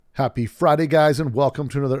Happy Friday, guys, and welcome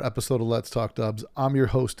to another episode of Let's Talk Dubs. I'm your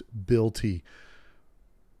host, Bill T.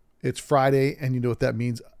 It's Friday, and you know what that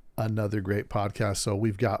means, another great podcast. So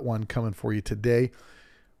we've got one coming for you today.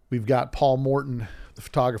 We've got Paul Morton, the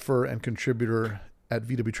photographer and contributor at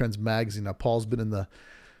VW Trends Magazine. Now, Paul's been in the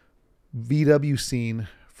VW scene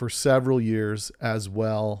for several years, as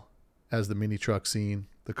well as the mini truck scene,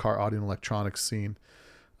 the car audio and electronics scene.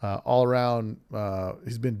 All around,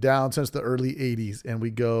 he's been down since the early 80s, and we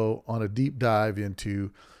go on a deep dive into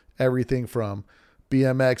everything from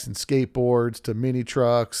BMX and skateboards to mini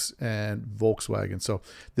trucks and Volkswagen. So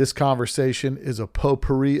this conversation is a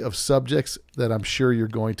potpourri of subjects that I'm sure you're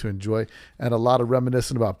going to enjoy, and a lot of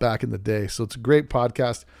reminiscing about back in the day. So it's a great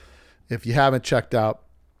podcast. If you haven't checked out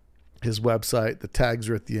his website, the tags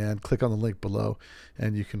are at the end. Click on the link below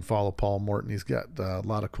and you can follow Paul Morton. He's got a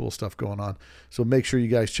lot of cool stuff going on. So make sure you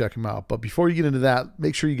guys check him out. But before you get into that,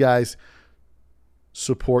 make sure you guys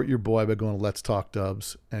support your boy by going to Let's Talk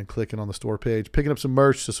Dubs and clicking on the store page, picking up some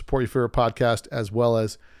merch to support your favorite podcast, as well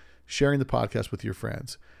as sharing the podcast with your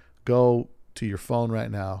friends. Go to your phone right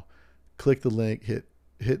now, click the link, hit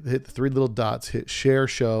the three little dots, hit share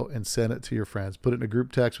show, and send it to your friends. Put it in a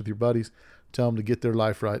group text with your buddies. Tell them to get their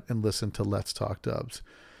life right and listen to Let's Talk Dubs.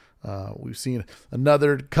 We've seen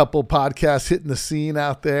another couple podcasts hitting the scene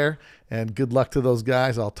out there, and good luck to those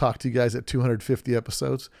guys. I'll talk to you guys at 250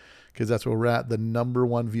 episodes because that's where we're at. The number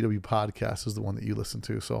one VW podcast is the one that you listen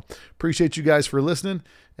to. So appreciate you guys for listening,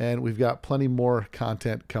 and we've got plenty more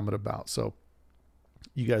content coming about. So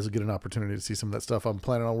you guys will get an opportunity to see some of that stuff. I'm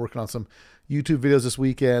planning on working on some YouTube videos this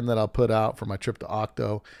weekend that I'll put out for my trip to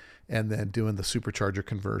Octo, and then doing the supercharger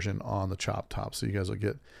conversion on the chop top. So you guys will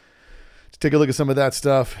get to take a look at some of that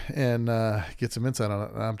stuff and get some insight on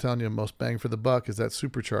it. And I'm telling you, most bang for the buck is that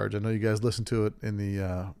supercharge. I know you guys listened to it in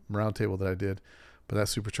the roundtable that I did, but that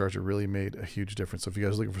supercharger really made a huge difference. So if you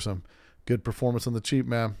guys are looking for some good performance on the cheap,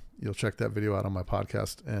 man, you'll check that video out on my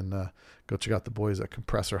podcast, and go check out the boys at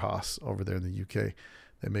Compressor Haas over there in the UK.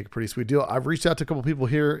 They make a pretty sweet deal. I've reached out to a couple people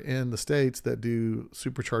here in the States that do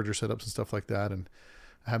supercharger setups and stuff like that, and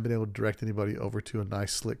I haven't been able to direct anybody over to a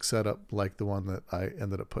nice slick setup like the one that I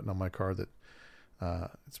ended up putting on my car. That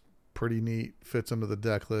it's pretty neat, fits under the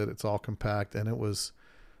deck lid, it's all compact, and it was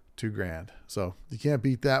 $2,000. So you can't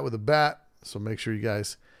beat that with a bat. So make sure you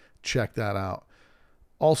guys check that out.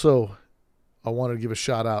 Also, I wanted to give a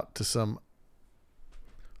shout out to some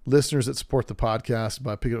listeners that support the podcast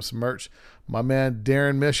by picking up some merch. My man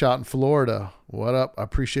Darren Mish out in Florida, what up? I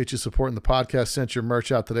appreciate you supporting the podcast. Sent your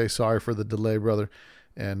merch out today. Sorry for the delay, brother.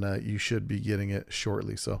 And you should be getting it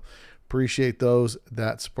shortly. So appreciate those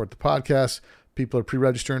that support the podcast. People are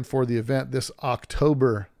pre-registering for the event this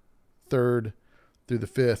October 3rd through the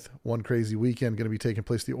 5th. One crazy weekend going to be taking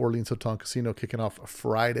place at the Orleans Hotel Casino, kicking off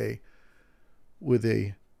Friday with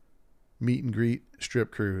a meet and greet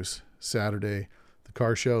strip cruise. Saturday, the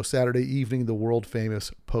car show. Saturday evening, the world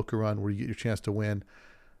famous poker run, where you get your chance to win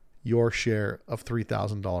your share of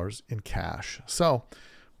 $3,000 in cash. So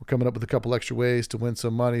we're coming up with a couple extra ways to win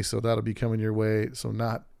some money, so that'll be coming your way.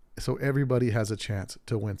 So everybody has a chance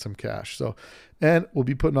to win some cash. So, and we'll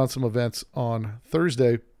be putting on some events on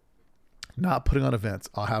Thursday. Not putting on events.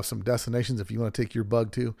 I'll have some destinations if you want to take your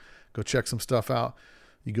bug to. Go check some stuff out.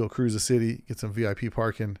 You go cruise the city, get some VIP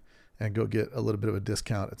parking, and go get a little bit of a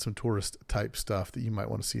discount at some tourist type stuff that you might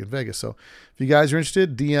want to see in Vegas. So if you guys are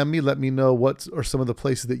interested, DM me. Let me know what are some of the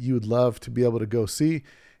places that you would love to be able to go see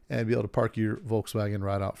and be able to park your Volkswagen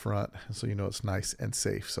right out front, so you know it's nice and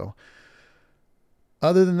safe. So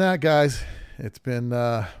other than that, guys, it's been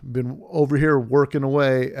over here working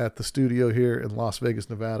away at the studio here in Las Vegas,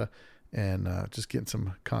 Nevada, and just getting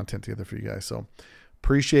some content together for you guys. So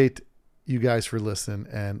appreciate you guys for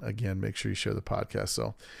listening. And again, make sure you share the podcast.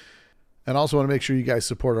 So, and also want to make sure you guys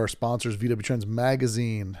support our sponsors, VW Trends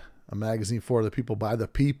Magazine, a magazine for the people by the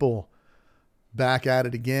people. Back at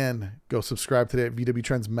it again. Go subscribe today at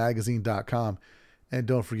vwtrendsmagazine.com. And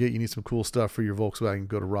don't forget, you need some cool stuff for your Volkswagen.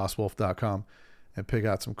 Go to rosswolf.com and pick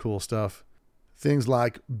out some cool stuff. Things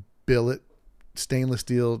like billet, stainless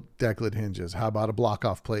steel deck lid hinges. How about a block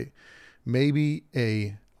off plate? Maybe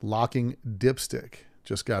a locking dipstick.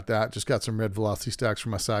 Just got that. Just got some red velocity stacks for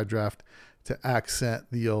my side draft to accent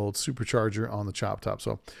the old supercharger on the chop top.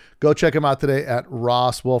 So go check them out today at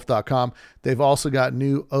rosswolf.com. They've also got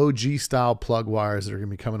new OG style plug wires that are going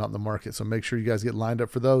to be coming out in the market. So make sure you guys get lined up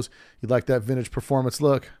for those. You like that vintage performance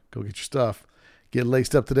look? Go get your stuff. Get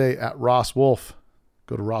laced up today at Ross Wolf.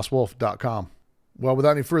 Go to rosswolf.com. Well,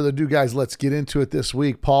 without any further ado, guys, let's get into it this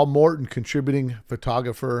week. Paul Morton, contributing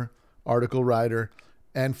photographer, article writer,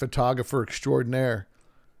 and photographer extraordinaire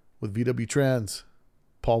with VW Trends.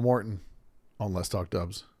 Paul Morton on Let's Talk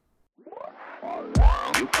Dubs.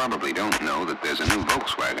 You probably don't know that there's a new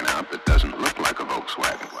Volkswagen out that doesn't look like a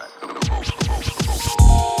Volkswagen.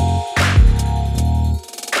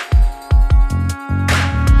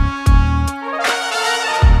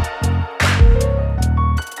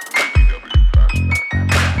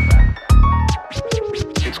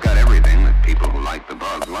 It's got everything that people who like the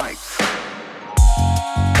bug like.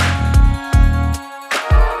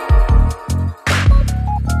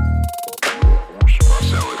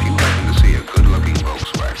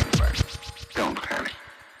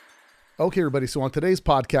 Okay, everybody. So on today's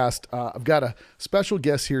podcast, I've got a special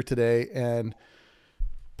guest here today, and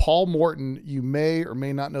Paul Morton. You may or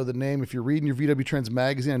may not know the name. If you're reading your VW Trends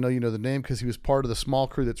magazine, I know you know the name because he was part of the small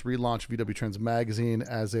crew that's relaunched VW Trends magazine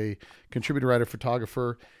as a contributor, writer,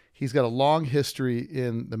 photographer. He's got a long history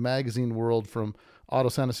in the magazine world, from Auto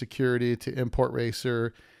Center Security to Import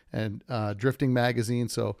Racer and Drifting Magazine.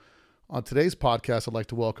 So on today's podcast, I'd like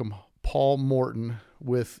to welcome Paul Morton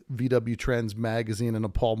with VW Trends magazine and a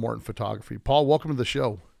Paul Morton photography. Paul, welcome to the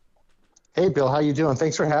show. Hey, Bill, how you doing?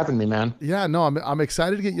 Thanks for having me, man. Yeah, no, I'm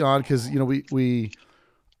excited to get you on because, you know,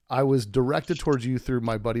 I was directed towards you through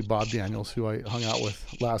my buddy Bob Daniels, who I hung out with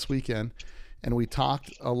last weekend, and we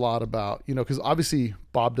talked a lot about, you know, because obviously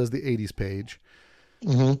Bob does the 80s page,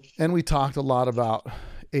 and we talked a lot about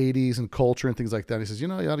 80s and culture and things like that. He says, you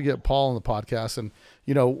know, you ought to get Paul on the podcast. And,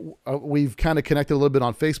 you know, we've kind of connected a little bit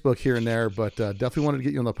on Facebook here and there, but definitely wanted to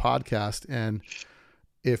get you on the podcast. And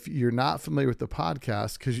if you're not familiar with the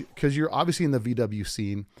podcast, because you're obviously in the VW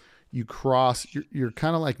scene, you're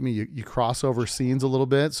kind of like me. You cross over scenes a little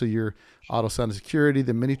bit. So you're Auto Center Security,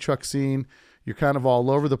 the mini truck scene, you're kind of all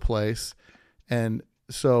over the place. And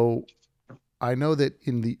so I know that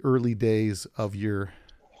in the early days of your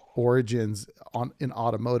origins in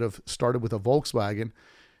automotive started with a Volkswagen.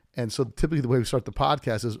 And so typically the way we start the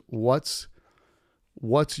podcast is what's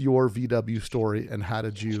your VW story and how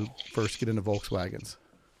did you first get into Volkswagens?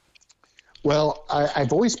 Well,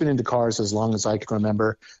 I've always been into cars as long as I can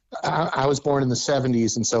remember. I was born in the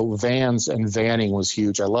 70s, and so vans and vanning was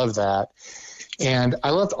huge. I love that. And I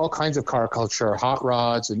loved all kinds of car culture, hot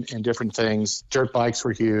rods and different things. Dirt bikes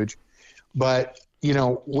were huge. But, you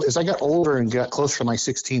know, as I got older and got closer to my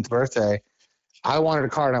 16th birthday, I wanted a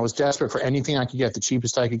car, and I was desperate for anything I could get, the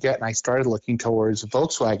cheapest I could get. And I started looking towards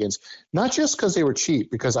Volkswagens, not just because they were cheap,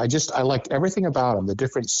 because I liked everything about them, the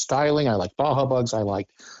different styling. I liked Baja bugs. I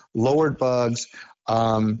liked lowered bugs.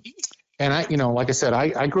 And I, you know, like I said,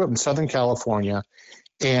 I grew up in Southern California,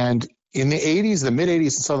 and in the 80s, the mid 80s in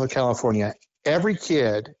Southern California, every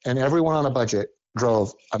kid and everyone on a budget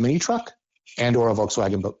drove a mini truck and or a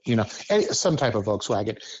Volkswagen, but, you know, some type of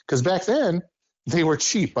Volkswagen. Because back then, they were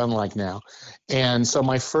cheap, unlike now. And so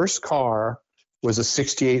my first car was a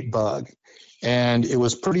 68 Bug, and it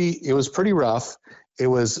was pretty rough. It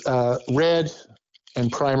was red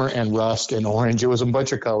and primer and rust and orange. It was a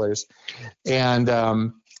bunch of colors. And I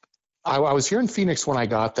was here in Phoenix when I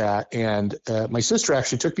got that, and my sister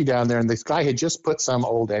actually took me down there, and this guy had just put some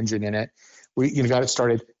old engine in it. We got it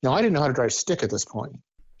started. Now, I didn't know how to drive stick at this point.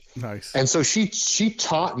 Nice. And so she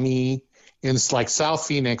taught me in like South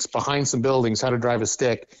Phoenix behind some buildings how to drive a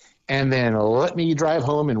stick, and then let me drive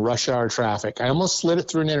home in rush hour traffic. I almost slid it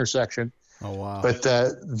through an intersection. Oh, wow. But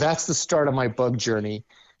that's the start of my bug journey.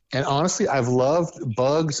 And honestly, I've loved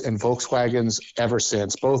bugs and Volkswagens ever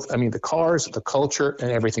since. Both, I mean, the cars, the culture,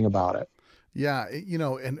 and everything about it. Yeah. You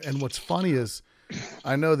know, and what's funny is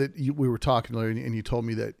I know that we were talking earlier and you told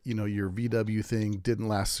me that, you know, your VW thing didn't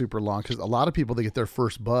last super long because a lot of people, they get their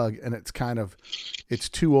first bug and it's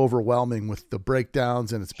too overwhelming with the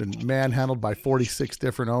breakdowns, and it's been manhandled by 46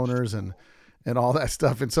 different owners and all that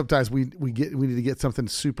stuff. And sometimes we need to get something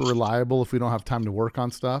super reliable if we don't have time to work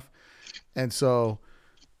on stuff. And so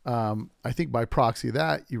I think by proxy of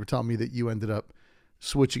that, you were telling me that you ended up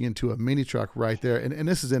switching into a mini truck right there. And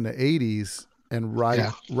this is in the 80s and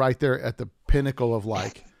right there at the pinnacle of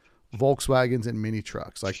like Volkswagens and mini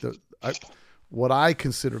trucks, like what I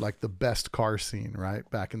consider like the best car scene, right?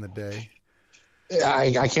 Back in the day.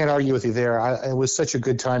 I can't argue with you there. It was such a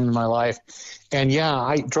good time in my life. And yeah,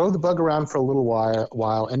 I drove the Bug around for a little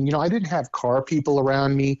while. And, you know, I didn't have car people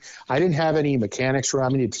around me. I didn't have any mechanics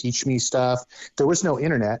around me to teach me stuff. There was no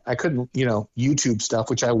internet. I couldn't, you know, YouTube stuff,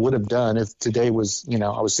 which I would have done if today was, you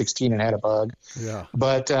know, I was 16 and had a Bug. Yeah.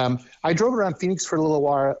 But I drove around Phoenix for a little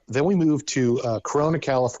while. Then we moved to Corona,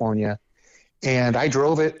 California. And I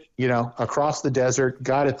drove it, you know, across the desert,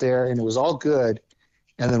 got it there, and it was all good.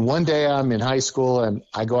 And then one day I'm in high school and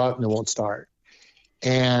I go out and it won't start.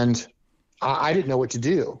 And I didn't know what to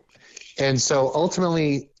do. And so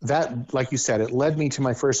ultimately that, like you said, it led me to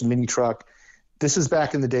my first mini truck. This is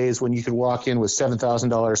back in the days when you could walk in with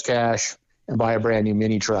 $7,000 cash and buy a brand new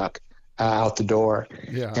mini truck out the door.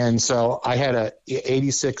 Yeah. And so I had a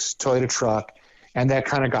 86 Toyota truck, and that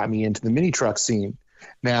kind of got me into the mini truck scene.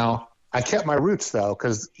 Now, I kept my roots though,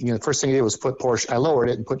 because the first thing I did was put Porsche. I lowered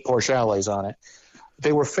it and put Porsche alloys on it.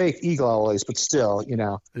 They were fake Eagle alloys, but still,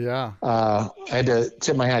 Yeah. I had to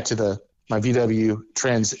tip my hat to my VW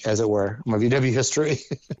trends, as it were, my VW history.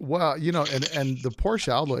 Well, and the Porsche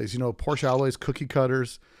alloys, Porsche alloys, cookie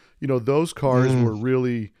cutters, those cars were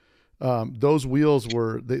really, those wheels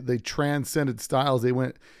they transcended styles. They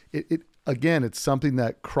went, again, it's something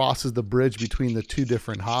that crosses the bridge between the two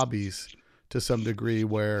different hobbies to some degree,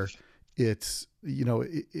 where it's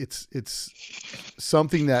it's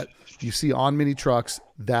something that you see on mini trucks,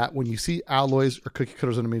 that when you see alloys or cookie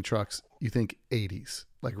cutters on the mini trucks, you think 80s,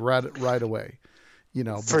 like right away,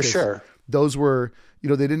 For sure. Those were,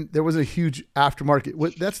 there wasn't a huge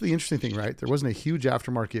aftermarket. That's the interesting thing, right? There wasn't a huge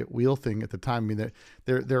aftermarket wheel thing at the time. I mean,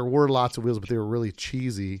 there were lots of wheels, but they were really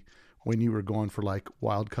cheesy when you were going for like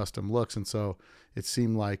wild custom looks. And so it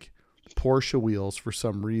seemed like Porsche wheels, for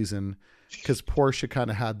some reason, because Porsche kind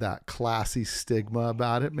of had that classy stigma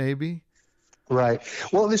about it, maybe. Right.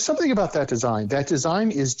 Well, there's something about that design. That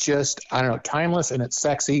design is just, I don't know, timeless, and it's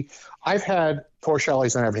sexy. I've had Porsche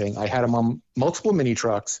alloys on everything. I had them on multiple mini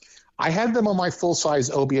trucks. I had them on my full-size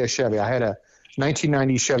OBS Chevy. I had a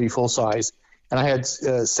 1990 Chevy full-size, and I had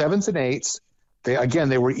 7s and 8s.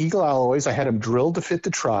 They were Eagle alloys. I had them drilled to fit the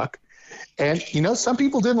truck. And, some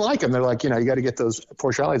people didn't like them. They're like, you got to get those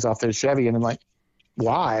Porsche alloys off the Chevy. And I'm like,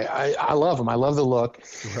 why? I love them. I love the look.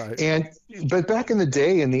 Right. But back in the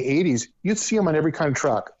day, in the 80s, you'd see them on every kind of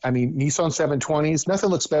truck. I mean, Nissan 720s, nothing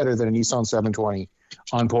looks better than a Nissan 720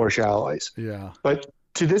 on Porsche alloys. Yeah. But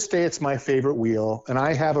to this day, it's my favorite wheel, and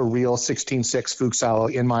I have a real 16.6 Fuchs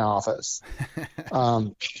alloy in my office. I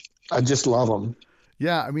just love them.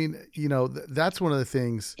 Yeah, I mean, that's one of the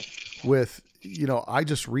things with, I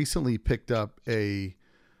just recently picked up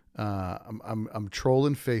I'm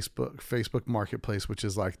trolling Facebook Marketplace, which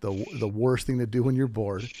is like the worst thing to do when you're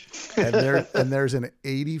bored. And there's an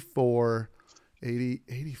 86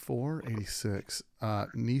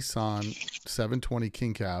 Nissan 720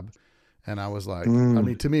 King Cab. And I was like, I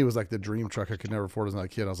mean, to me, it was like the dream truck I could never afford as a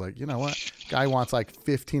kid. I was like, you know what? Guy wants like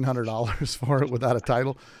 $1,500 for it without a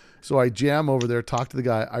title. So I jam over there, talk to the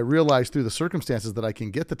guy. I realized through the circumstances that I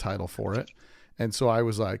can get the title for it. And so I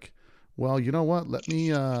was like, well, you know what? Let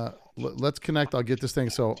me, let's connect. I'll get this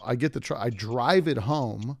thing. So I get the truck, I drive it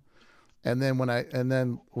home. And then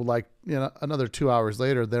another 2 hours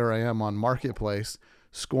later, there I am on Marketplace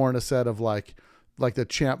scoring a set of like the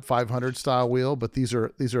Champ 500 style wheel, but these are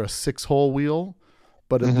a 6-hole wheel,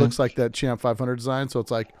 but it looks like that Champ 500 design. So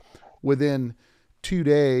it's like within 2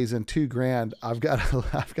 days and $2,000, I've got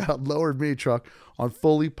a lowered mini truck on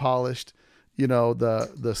fully polished, the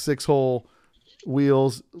 6-hole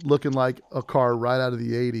wheels, looking like a car right out of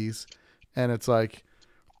the 80s. And it's like,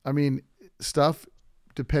 I mean, stuff,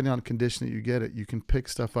 depending on condition that you get it, you can pick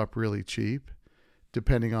stuff up really cheap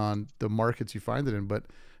depending on the markets you find it in. But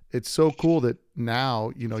it's so cool that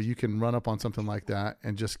now, you can run up on something like that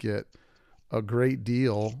and just get a great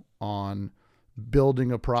deal on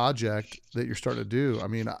building a project that you're starting to do. I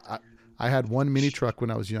mean, I had one mini truck when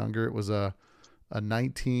I was younger. It was a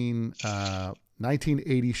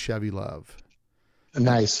 1980 Chevy Love.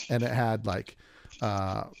 Nice. And it had like,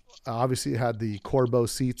 obviously it had the Corbeau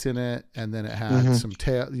seats in it, and then it had some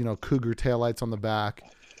Cougar taillights on the back.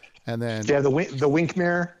 And then the wink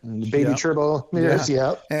mirror, and the baby turbo mirrors.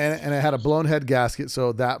 Yeah. And it had a blown head gasket.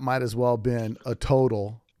 So that might as well have been a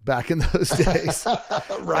total back in those days.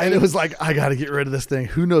 Right. And it was like, I got to get rid of this thing.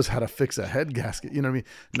 Who knows how to fix a head gasket? You know what I mean?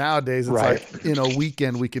 Nowadays it's like in a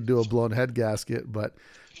weekend we could do a blown head gasket, but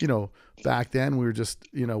back then we were just,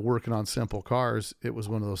 working on simple cars. It was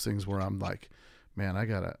one of those things where I'm like, man, I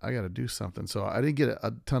gotta do something. So I didn't get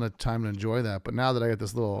a ton of time to enjoy that. But now that I got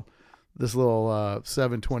this little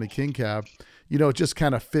 720 King Cab, it just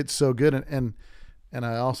kind of fits so good. And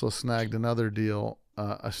I also snagged another deal.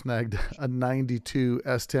 I snagged a 92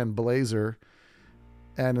 S10 Blazer,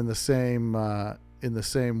 and in the same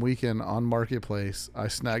weekend on Marketplace, I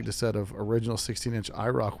snagged a set of original 16-inch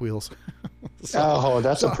IROC wheels.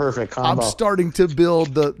 That's a perfect combo. I'm starting to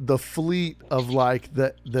build the fleet of like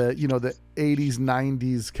the 80s,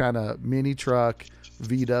 90s kind of mini truck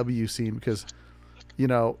VW scene, because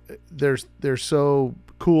they're so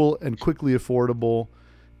cool and quickly affordable.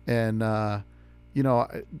 And for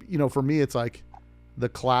me, it's like the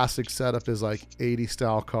classic setup is like 80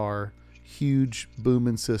 style car, huge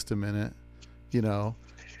booming system in it,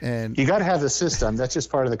 and you got to have the system. That's just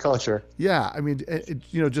part of the culture. Yeah. I mean,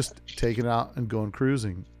 just taking it out and going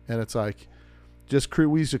cruising. And it's like,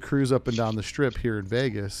 we used to cruise up and down the strip here in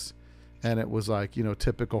Vegas, and it was like,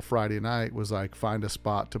 typical Friday night was like find a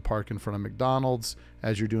spot to park in front of McDonald's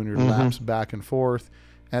as you're doing your laps back and forth.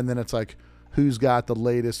 And then it's like, who's got the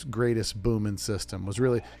latest, greatest booming system was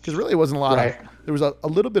really, because really it wasn't a lot of, there was a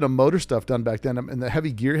little bit of motor stuff done back then, and the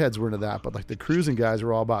heavy gearheads were into that, but like the cruising guys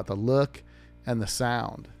were all about the look and the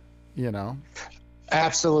sound,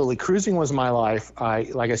 Absolutely. Cruising was my life.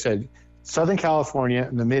 Like I said, Southern California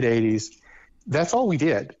in the mid 80s. That's all we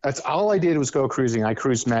did. That's all I did was go cruising. I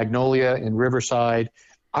cruised Magnolia in Riverside.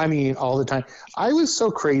 I mean, all the time. I was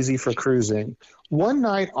so crazy for cruising. One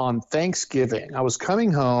night on Thanksgiving, I was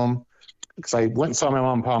coming home because I went and saw my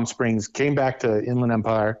mom in Palm Springs, came back to Inland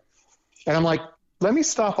Empire, and I'm like, let me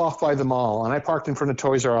stop off by the mall. And I parked in front of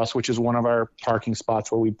Toys R Us, which is one of our parking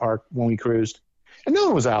spots where we parked when we cruised. And no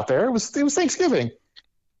one was out there. It was Thanksgiving.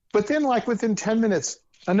 But then, like within 10 minutes,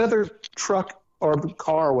 another truck or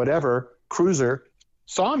car or whatever, cruiser,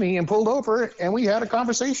 saw me and pulled over, and we had a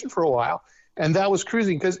conversation for a while. And that was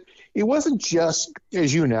cruising, because it wasn't just,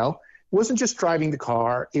 as you know, it wasn't just driving the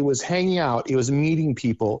car. It was hanging out. It was meeting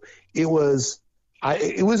people. It was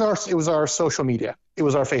our social media. It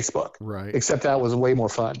was our Facebook. Right. Except that was way more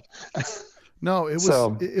fun. No, it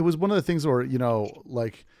was one of the things where,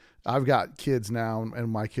 like I've got kids now,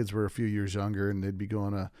 and my kids were a few years younger, and they'd be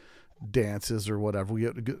going to dances or whatever.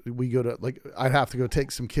 We go to, like, I'd have to go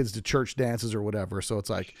take some kids to church dances or whatever. So it's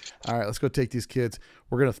like, all right, let's go take these kids.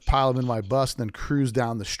 We're going to pile them in my bus and then cruise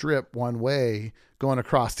down the strip one way, going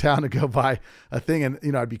across town to go buy a thing.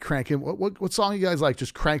 And, I'd be cranking, what song you guys like?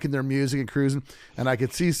 Just cranking their music and cruising. And I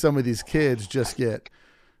could see some of these kids just get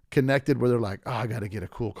connected where they're like, oh, I got to get a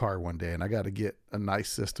cool car one day, and I got to get a nice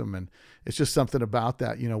system. And it's just something about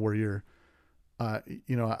that, where you're, I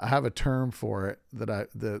have a term for it that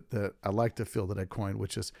I like to feel that I coined,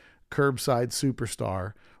 which is curbside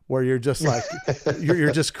superstar, where you're just like,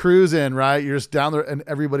 you're just cruising, right? You're just down there and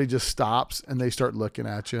everybody just stops and they start looking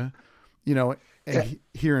at you, and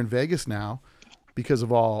here in Vegas now, because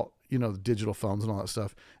of all, the digital phones and all that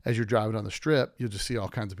stuff, as you're driving on the strip, you'll just see all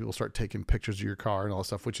kinds of people start taking pictures of your car and all that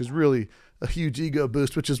stuff, which is really a huge ego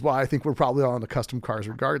boost, which is why I think we're probably all into custom cars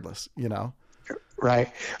regardless, Right.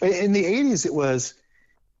 In the 80s, it was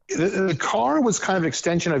the car was kind of an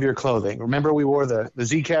extension of your clothing. Remember, we wore the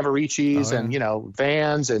Z Cavaricis and,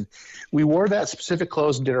 Vans, and we wore that specific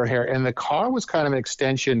clothes and did our hair. And the car was kind of an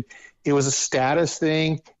extension. It was a status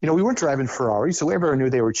thing. We weren't driving Ferraris, so everyone knew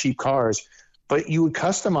they were cheap cars, but you would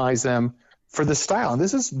customize them for the style. And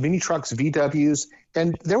this is mini trucks, VWs,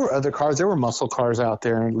 and there were other cars. There were muscle cars out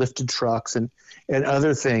there and lifted trucks and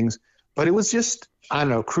other things. But it was just, I don't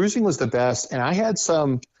know, cruising was the best. And I had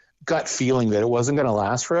some gut feeling that it wasn't going to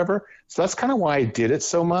last forever. So that's kind of why I did it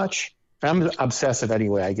so much. I'm obsessive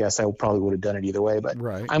anyway. I guess I probably would have done it either way. But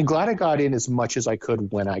right. I'm glad I got in as much as I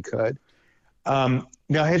could when I could. Now,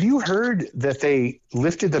 have you heard that they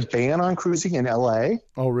lifted the ban on cruising in LA?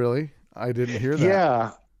 Oh, really? I didn't hear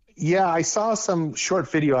that. Yeah. I saw some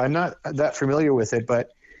short video. I'm not that familiar with it.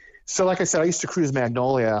 But so like I said, I used to cruise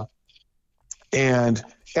Magnolia. And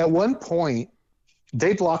at one point,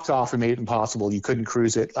 they blocked off and made it impossible. You couldn't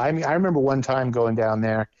cruise it. I mean, I remember one time going down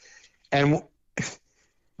there, and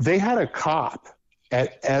they had a cop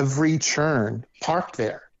at every turn parked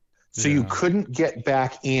there. So you couldn't get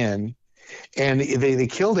back in. And they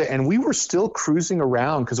killed it. And we were still cruising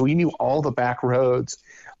around because we knew all the back roads.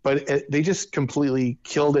 But they just completely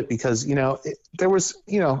killed it because, there was,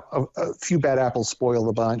 a few bad apples spoil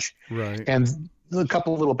the bunch. Right. And a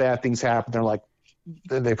couple of little bad things happened. They're like,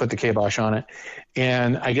 they put the kibosh on it.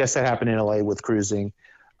 And I guess that happened in LA with cruising.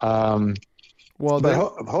 Hopefully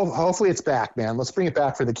it's back, man. Let's bring it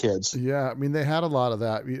back for the kids. Yeah. I mean, they had a lot of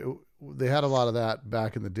that. They had a lot of that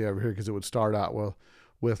back in the day over here, because it would start out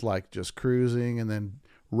with like just cruising, and then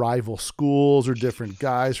rival schools or different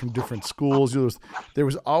guys from different schools. There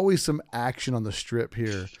was always some action on the strip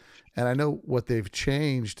here. And I know what they've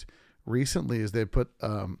changed recently is they put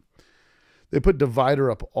divider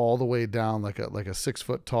up all the way down, like a 6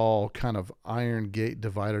 foot tall kind of iron gate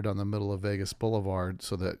divider down the middle of Vegas Boulevard,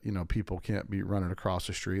 so that, people can't be running across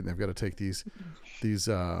the street, and they've got to take these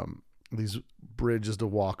bridges to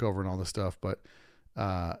walk over and all this stuff. But,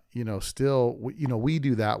 still, we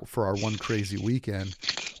do that for our one crazy weekend.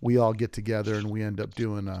 We all get together and we end up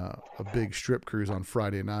doing a big strip cruise on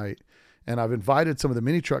Friday night. And I've invited some of the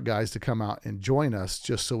mini truck guys to come out and join us,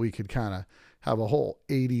 just so we could kind of have a whole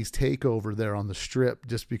 80s takeover there on the strip,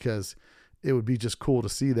 just because it would be just cool to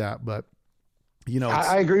see that. But,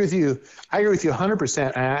 I agree with you. I agree with you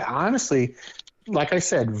 100%. And I honestly, like I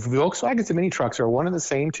said, Volkswagens and mini trucks are one and the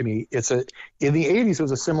same to me. In the 80s, it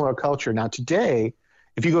was a similar culture. Now today,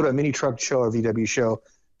 if you go to a mini truck show or VW show,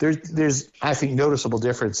 there's I think noticeable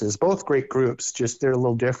differences. Both great groups, just they're a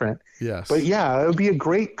little different. Yes. But yeah, it would be a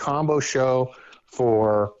great combo show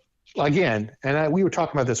for, again, and we were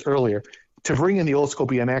talking about this earlier, to bring in the old school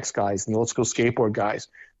BMX guys and the old school skateboard guys.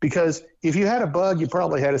 Because if you had a bug, you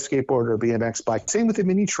probably had a skateboard or a BMX bike. Same with the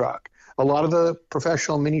mini truck. A lot of the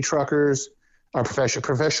professional mini truckers or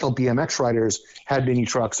professional BMX riders had mini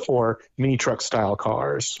trucks or mini truck style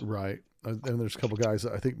cars. Right. And there's a couple guys.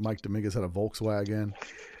 I think Mike Dominguez had a Volkswagen,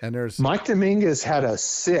 and there's Mike Dominguez had a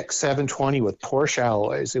 720 with Porsche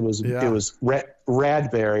alloys. It was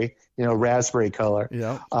Radberry, raspberry color.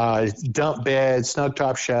 Yeah. Dump bed, snug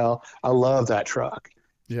top shell. I love that truck.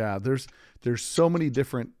 Yeah. There's so many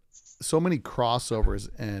crossovers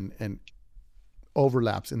and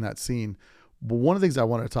overlaps in that scene. But one of the things I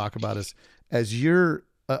want to talk about is, as you're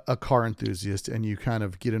a car enthusiast and you kind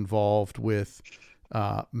of get involved with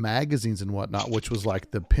magazines and whatnot, which was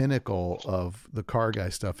like the pinnacle of the car guy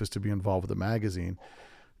stuff, is to be involved with a magazine.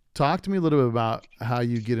 Talk to me a little bit about how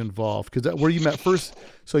you get involved, because where you met first.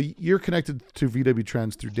 So you're connected to VW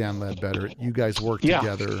Trends through Dan Ledbetter. You guys worked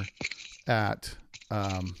together at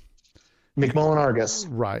McMullen Argus.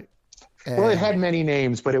 Right. Well, it had many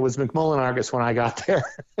names, but it was McMullen Argus when I got there.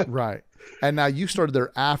 Right. And now you started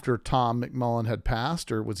there after Tom McMullen had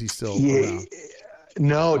passed, or was he still around?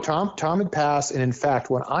 No, Tom had passed, and in fact,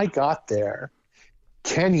 when I got there,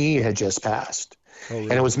 Ken Yee had just passed,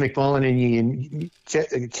 and it was McMullen and Yee, and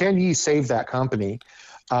Ken Yee saved that company.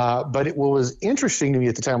 But what was interesting to me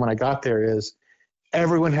at the time when I got there is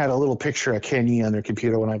everyone had a little picture of Ken Yee on their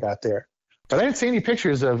computer when I got there. But I didn't see any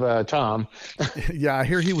pictures of Tom. Yeah, I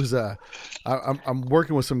hear he was. I'm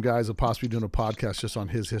working with some guys that possibly doing a podcast just on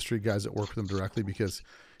his history, guys that work with him directly, because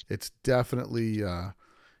it's definitely.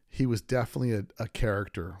 He was definitely a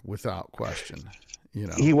character without question.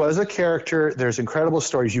 He was a character. There's incredible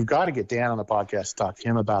stories. You've got to get Dan on the podcast to talk to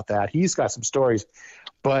him about that. He's got some stories,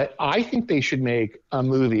 but I think they should make a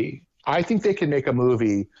movie. I think they can make a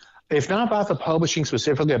movie, if not about the publishing,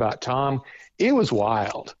 specifically about Tom. It was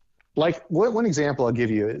wild. Like one example I'll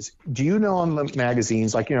give you is, do you know on the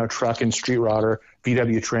magazines, like, Truck and Street Rodder,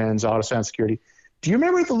 VW Trends, Auto Sound Security, do you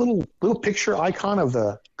remember the little picture icon of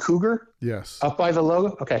the Cougar? Yes. Up by the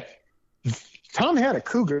logo? Okay. Tom had a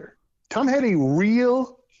Cougar. Tom had a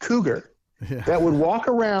real Cougar that would walk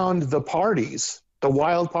around the parties, the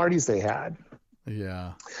wild parties they had.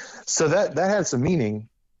 Yeah. So that had some meaning.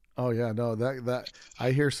 Oh yeah, no, that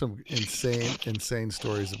I hear some insane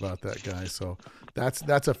stories about that guy. So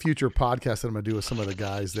that's a future podcast that I'm going to do with some of the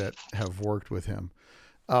guys that have worked with him.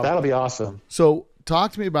 That'll be awesome. So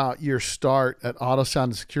talk to me about your start at Auto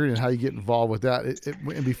Sound and Security and how you get involved with that.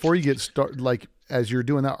 And before you get started, like as you're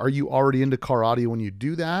doing that, are you already into car audio when you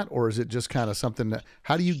do that, or is it just kind of something that?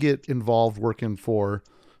 How do you get involved working for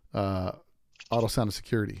Auto Sound and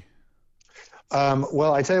Security?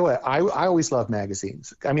 Well, I tell you what, I always loved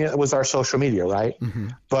magazines. I mean, it was our social media, right? Mm-hmm.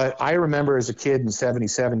 But I remember as a kid in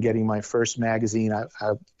 '77 getting my first magazine.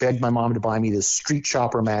 I begged my mom to buy me this Street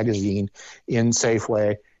Shopper magazine in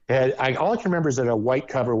Safeway. All I can remember is that a white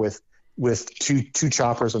cover with two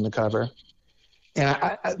choppers on the cover.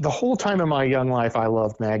 And the whole time in my young life, I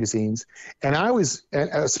loved magazines. And I was,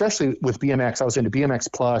 especially with BMX, I was into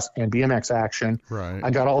BMX Plus and BMX Action. Right.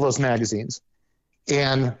 I got all those magazines.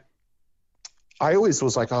 And I always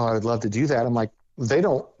was like, oh, I'd love to do that. I'm like,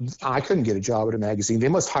 I couldn't get a job at a magazine. They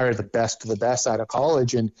must hire the best of the best out of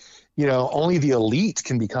college. And, only the elite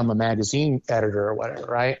can become a magazine editor or whatever,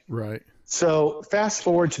 right? Right. So fast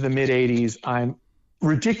forward to the mid 80s, I'm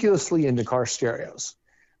ridiculously into car stereos.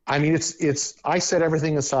 I mean, I set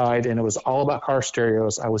everything aside and it was all about car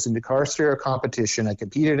stereos. I was into car stereo competition. I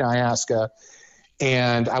competed in Iasca,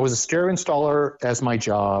 and I was a stereo installer as my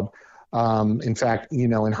job. In fact,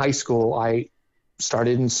 in high school, I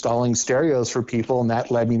started installing stereos for people, and that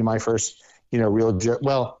led me to my first, real job.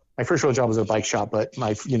 Well, my first real job was at a bike shop, but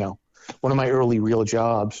one of my early real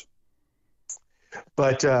jobs.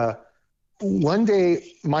 But one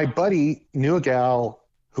day, my buddy knew a gal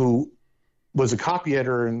who was a copy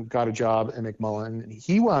editor and got a job at McMullen. And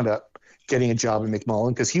he wound up getting a job at McMullen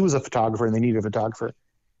because he was a photographer and they needed a photographer.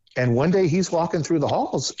 And one day he's walking through the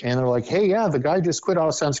halls and they're like, hey, yeah, the guy just quit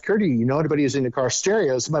Auto Sound Security. You know anybody who's into car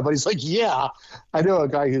stereos? And my buddy's like, yeah, I know a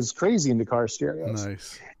guy who's crazy into car stereos.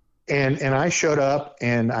 Nice. And I showed up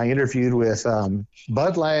and I interviewed with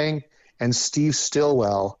Bud Lang and Steve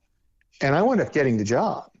Stillwell, and I wound up getting the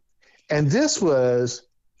job. And this was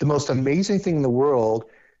the most amazing thing in the world,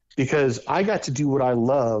 because I got to do what I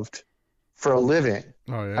loved for a living.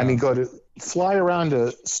 Oh, yeah. I mean, fly around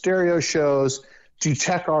to stereo shows, do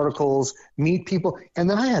tech articles, meet people. And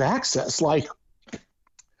then I had access. Like,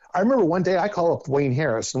 I remember one day I called up Wayne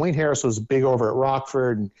Harris, and Wayne Harris was big over at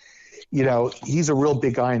Rockford, and he's a real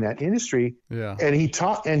big guy in that industry. Yeah. And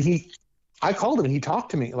I called him and he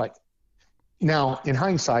talked to me like, now in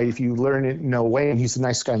hindsight, if you learn it, no Wayne, he's the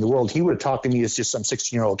nicest guy in the world. He would have talked to me as just some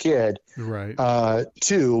 16-year-old kid, right?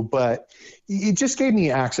 Too, but it just gave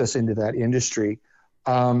me access into that industry.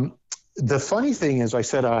 The funny thing is, I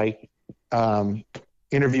said I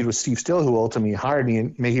interviewed with Steve Still, who ultimately hired me,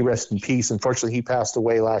 and may he rest in peace. Unfortunately, he passed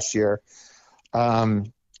away last year.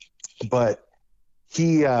 But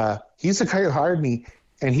he's the guy who hired me,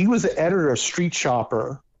 and he was the editor of Street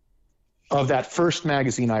Shopper of that first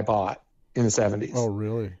magazine I bought in the 70s. Oh,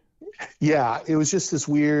 really? Yeah, it was just this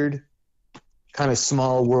weird kind of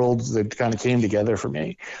small world that kind of came together for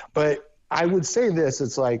me. But I would say this,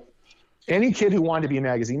 it's like any kid who wanted to be a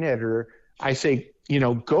magazine editor, I say,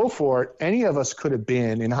 go for it. Any of us could have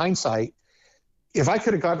been, in hindsight, if I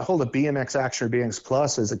could have gotten hold of BMX Action or BMX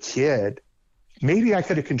Plus as a kid, maybe I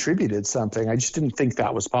could have contributed something. I just didn't think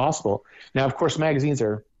that was possible. Now, of course, magazines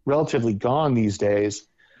are relatively gone these days.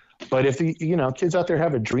 But if kids out there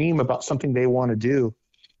have a dream about something they want to do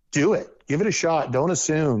it. Give it a shot. Don't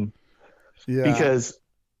assume. Yeah. Because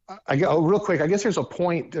real quick, I guess there's a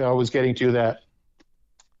point I was getting to that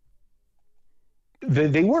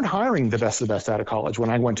they weren't hiring the best of the best out of college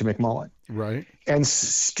when I went to McMullen. Right. And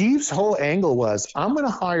Steve's whole angle was, I'm going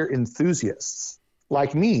to hire enthusiasts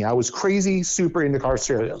like me. I was crazy, super into car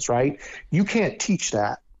stereos, right? You can't teach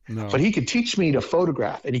that. No. But he could teach me to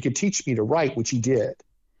photograph, and he could teach me to write, which he did.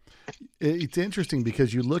 It's interesting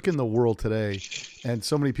because you look in the world today, and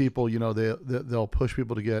so many people, they'll push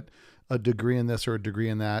people to get a degree in this or a degree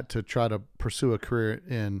in that to try to pursue a career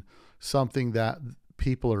in something that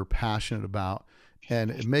people are passionate about.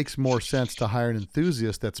 And it makes more sense to hire an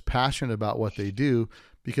enthusiast that's passionate about what they do,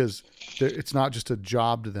 because it's not just a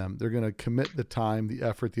job to them. They're going to commit the time, the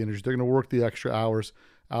effort, the energy. They're going to work the extra hours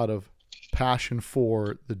out of passion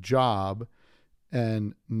for the job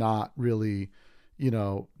and not really,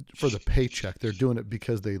 for the paycheck. They're doing it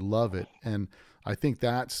because they love it. And I think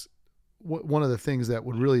that's one of the things that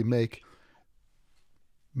would really make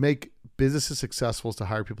businesses successful, is to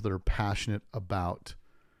hire people that are passionate about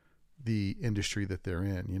the industry that they're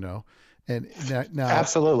in, and now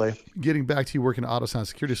absolutely getting back to you working at Auto Sound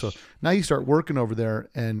Security. So now you start working over there.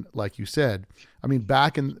 And like you said, I mean,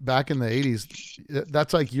 back in the 80s,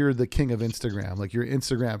 that's like, you're the king of Instagram. Like, you're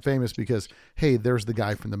Instagram famous because, hey, there's the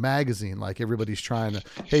guy from the magazine. Like, everybody's trying to,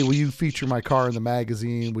 hey, will you feature my car in the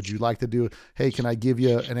magazine? Would you like to do it? Hey, can I give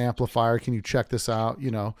you an amplifier? Can you check this out?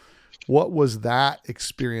 What was that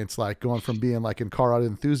experience like, going from being like in Car Auto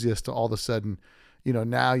Enthusiast to all of a sudden,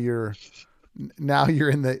 now you're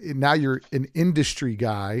an industry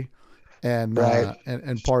guy and, right.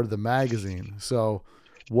 and part of the magazine. So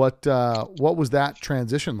what was that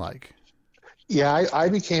transition like? Yeah, I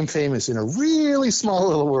became famous in a really small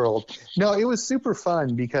little world. No, it was super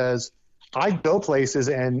fun because I'd go places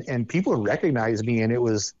and people would recognize me, and it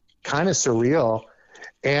was kind of surreal.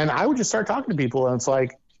 And I would just start talking to people, and it's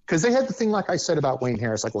like, because they had the thing, like I said about Wayne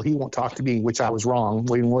Harris, like, well, he won't talk to me, which I was wrong.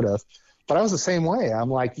 Wayne would have. But I was the same way. I'm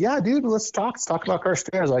like, yeah, dude, let's talk about car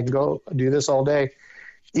stereos. I can go do this all day.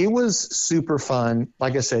 It was super fun.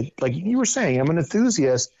 Like I said, like you were saying, I'm an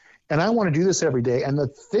enthusiast and I want to do this every day. And the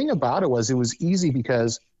thing about it was easy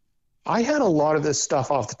because I had a lot of this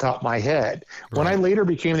stuff off the top of my head. Right. When I later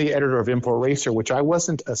became the editor of Import Racer, which I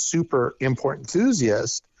wasn't a super import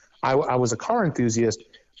enthusiast, I was a car enthusiast,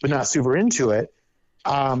 but not super into it.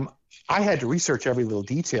 I had to research every little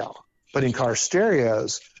detail. But in car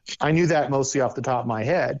stereos, I knew that mostly off the top of my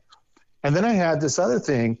head. And then I had this other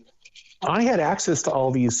thing. I had access to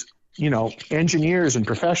all these, engineers and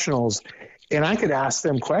professionals, and I could ask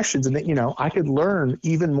them questions, and I could learn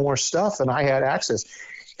even more stuff than I had access.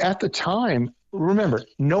 At the time, remember,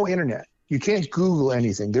 no internet. You can't Google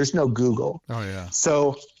anything. There's no Google. Oh, yeah.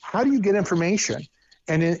 So how do you get information?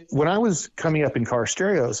 And when I was coming up in car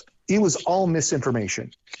stereos, it was all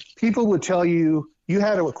misinformation. People would tell you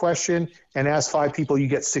had a question and ask 5 people, you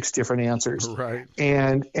get 6 different answers. Right.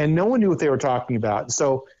 And no one knew what they were talking about.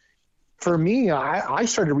 So for me, I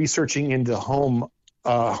started researching into home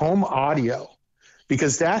audio,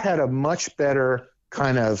 because that had a much better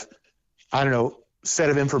kind of, set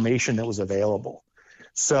of information that was available.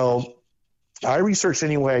 So I researched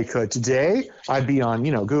any way I could. Today, I'd be on,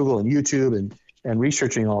 Google and YouTube and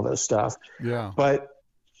researching all this stuff. Yeah. But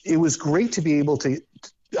it was great to be able to,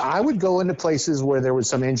 I would go into places where there was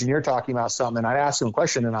some engineer talking about something, and I'd ask him a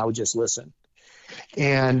question and I would just listen.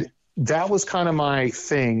 And that was kind of my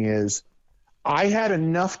thing, is I had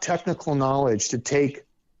enough technical knowledge to take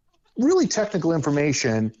really technical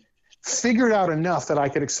information figured out enough that I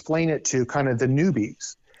could explain it to kind of the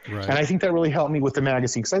newbies. Right. And I think that really helped me with the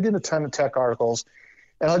magazine, because I did a ton of tech articles.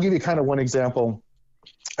 And I'll give you kind of one example.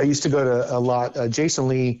 I used to go to a lot, Jason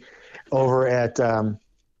Lee over at, now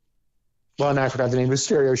I forgot the name of his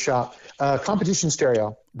stereo shop, Competition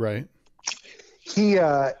Stereo. Right. He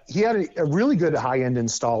had a really good high-end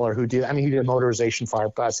installer who did, he did motorization,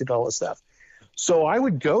 fiberglass, he did all this stuff. So I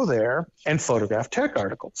would go there and photograph tech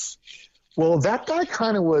articles. Well, that guy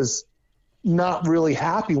kind of was not really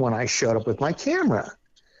happy when I showed up with my camera,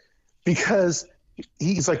 because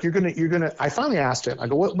he's like, you're gonna, I finally asked him, I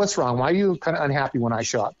go, what's wrong? Why are you kind of unhappy when I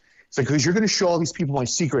show up? He's like, because you're going to show all these people my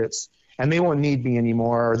secrets and they won't need me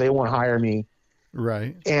anymore, or they won't hire me.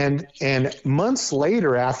 Right. And months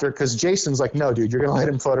later after, because Jason's like, no, dude, you're going to let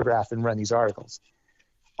him photograph and run these articles.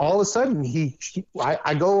 All of a sudden,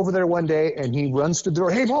 I go over there one day and he runs to the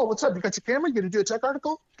door. Hey, Paul, what's up? You got your camera? You going to do a tech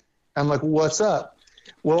article? I'm like, what's up?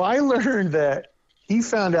 Well, I learned that he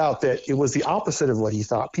found out that it was the opposite of what he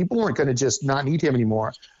thought. People weren't going to just not need him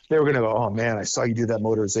anymore. They were going to go, oh, man, I saw you do that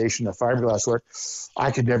motorization, the fiberglass work.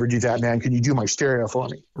 I could never do that, man. Can you do my stereo for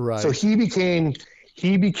me? Right. So he became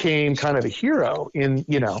kind of a hero in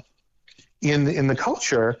the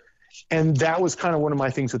culture. And that was kind of one of my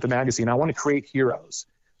things with the magazine. I want to create heroes.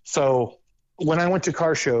 So when I went to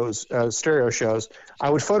car shows, stereo shows, I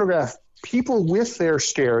would photograph people with their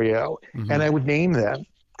stereo, and I would name them,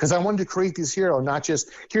 because I wanted to create this hero, not just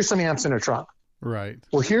here's some amps in a trunk. Right.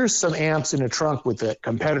 Well, here's some amps in a trunk with a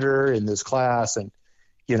competitor in this class, and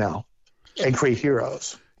and create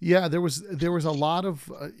heroes. Yeah, there was a lot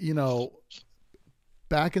of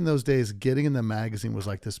back in those days, getting in the magazine was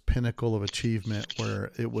like this pinnacle of achievement,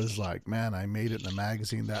 where it was like, man, I made it in the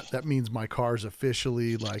magazine. That means my car's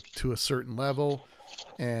officially like to a certain level.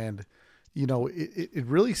 And, it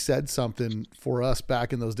really said something for us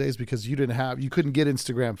back in those days, because you couldn't get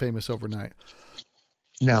Instagram famous overnight.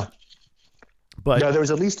 No. But no, there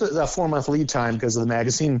was at least a 4-month lead time because of the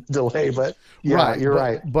magazine delay, but yeah, right, you're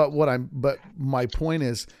right. But my point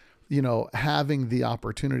is, having the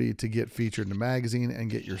opportunity to get featured in a magazine and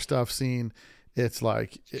get your stuff seen, it's something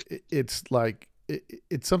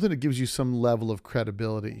that gives you some level of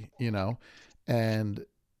credibility, and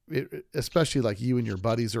especially like you and your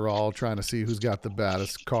buddies are all trying to see who's got the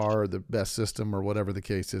baddest car or the best system or whatever the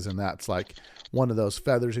case is. And that's like one of those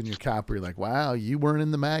feathers in your cap where you're like, wow, you weren't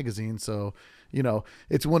in the magazine. So,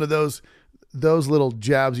 it's one of those little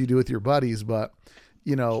jabs you do with your buddies. But,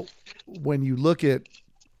 when you look at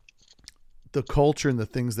the culture and the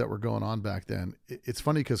things that were going on back then, it's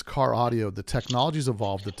funny because car audio, the technology's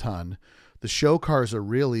evolved a ton. The show cars are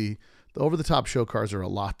the over-the-top show cars are a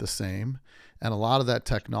lot the same. And a lot of that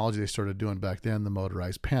technology they started doing back then, the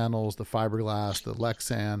motorized panels, the fiberglass, the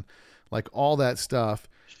Lexan, like all that stuff,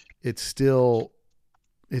 it's still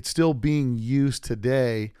being used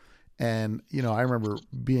today. And, I remember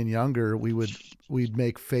being younger, we'd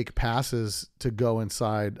make fake passes to go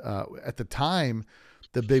inside. At the time,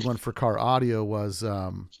 the big one for car audio was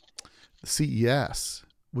CES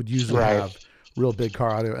would usually have real big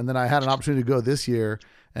car audio. And then I had an opportunity to go this year,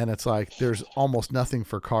 and it's like there's almost nothing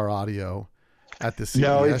for car audio at the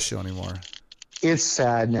CES show anymore. It's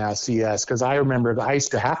sad now, CES, because I remember I used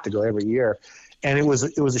to have to go every year, and it was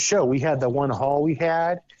a show. We had the one hall we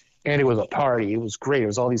had, and it was a party. It was great. It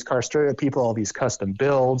was all these car stereo people, all these custom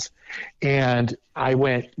builds, and I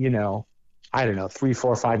went, I don't know, 3,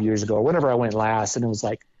 4, 5 years ago, or whenever I went last, and it was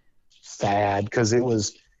like sad, because it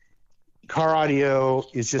was car audio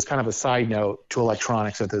is just kind of a side note to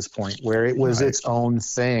electronics at this point, where it was its own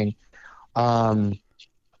thing.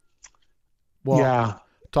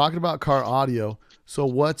 Talking about car audio, so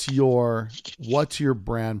what's your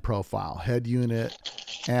brand profile? Head unit,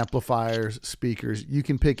 amplifiers, speakers. You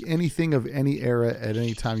can pick anything of any era at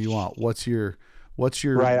any time you want. What's your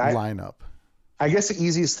lineup? I guess the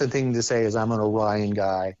easiest thing to say is I'm an Orion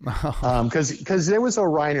guy, because there was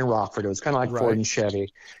Orion in Rockford. It was kind of like Ford and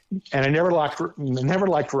Chevy, and I never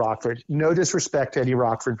liked Rockford. No disrespect to any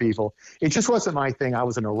Rockford people, it just wasn't my thing. I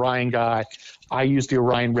was an Orion guy. I used the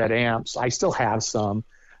Orion Red amps. I still have some.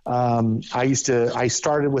 I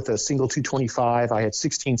started with a single 225. I had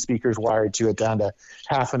 16 speakers wired to it down to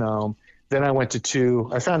half an ohm. Then I went to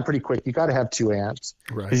 2. I found pretty quick you got to have 2 amps,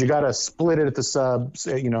 because you got to split it at the subs,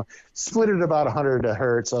 split it about 100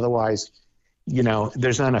 hertz. Otherwise,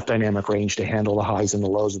 there's not enough dynamic range to handle the highs and the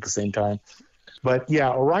lows at the same time. But yeah,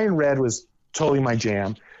 Orion Red was totally my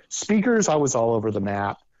jam. Speakers, I was all over the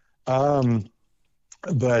map.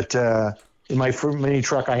 But in my mini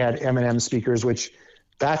truck, I had M&M speakers, which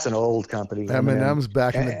that's an old company. M&M's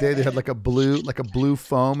back in the day, they had like a blue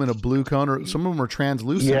foam and a blue cone, or some of them were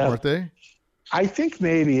translucent, weren't they? I think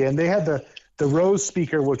maybe, and they had the Rose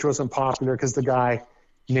speaker, which wasn't popular because the guy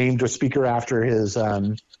named a speaker after his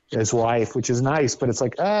wife, which is nice, but it's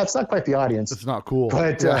like, it's not quite the audience. It's not cool.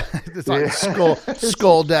 But it's like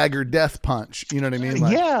skull dagger death punch. You know what I mean?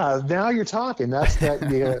 Like, yeah. Now you're talking. That's that.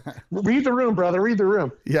 Yeah. Read the room, brother. Read the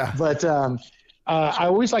room. Yeah. But I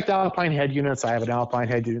always liked Alpine head units. I have an Alpine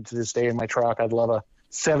head unit to this day in my truck. I'd love a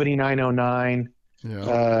 7909.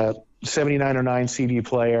 Yeah. 7909 CD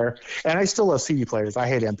player, and I still love CD players. I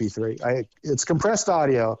hate MP3. It's compressed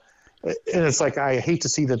audio, and it's like I hate to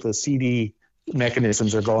see that the CD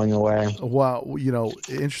mechanisms are going away. Well, you know,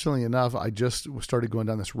 interestingly enough, I just started going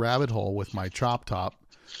down this rabbit hole with my chop top.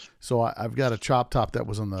 So I've got a chop top that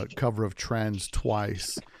was on the cover of Trends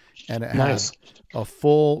twice, and it Nice. had a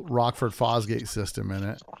full Rockford Fosgate system in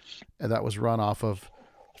it, and that was run off of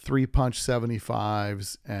 3-punch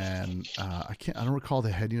 75s, and I don't recall the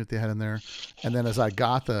head unit they had in there. And then as I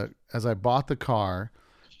bought the car,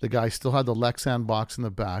 the guy still had the Lexan box in the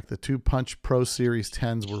back. The 2-punch Pro Series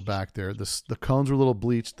 10s were back there. The cones were a little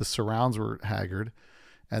bleached. The surrounds were haggard,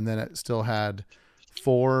 and then it still had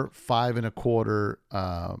 4 5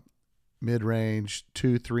 1/4 mid-range,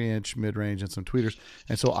 2 3-inch mid-range, and some tweeters.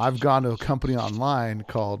 And so I've gone to a company online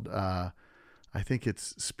called I think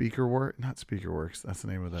it's not Speakerworks. That's the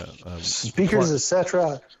name of that. Speakers,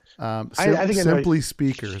 etc. I think Simply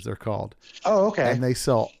Speakers, they're called. Oh, okay. And they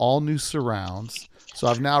sell all new surrounds. So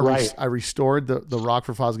I've now I restored the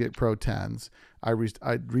Rockford Fosgate Pro 10s. I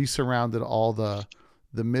re-surrounded all the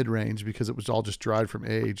mid-range because it was all just dried from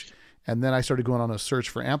age. And then I started going on a search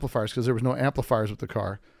for amplifiers because there was no amplifiers with the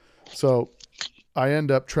car. So I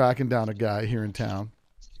end up tracking down a guy here in town.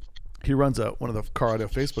 He runs one of the car audio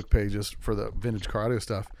Facebook pages for the vintage car audio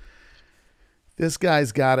stuff. This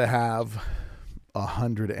guy's got to have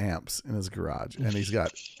 100 amps in his garage, and he's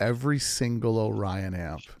got every single Orion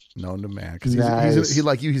amp known to man. Because he's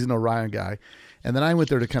like you, he's an Orion guy. And then I went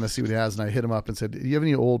there to kind of see what he has, and I hit him up and said, "Do you have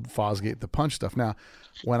any old Fosgate, the punch stuff?" Now,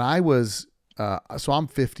 when I was, so I'm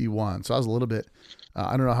 51, so I was a little bit.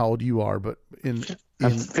 I don't know how old you are, but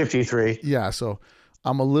I'm 53. Yeah, so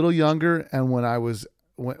I'm a little younger, and when I was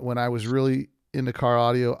really into car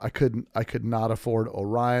audio, I could not afford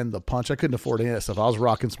Orion, the punch. I couldn't afford any of that stuff. I was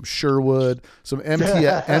rocking some Sherwood, some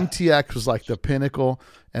MTX. MTX was like the pinnacle.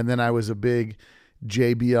 And then I was a big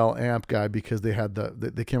JBL amp guy because they had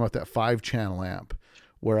they came out that 5-channel amp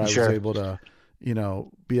where I was able to,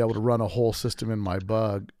 be able to run a whole system in my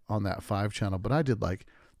Bug on that 5-channel. But I did like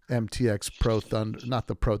MTX Pro Thunder, not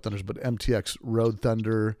the Pro Thunders, but MTX Road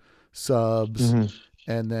Thunder subs. Mm-hmm.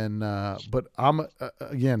 And then, but I'm,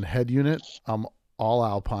 again, head unit, I'm all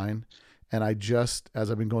Alpine. And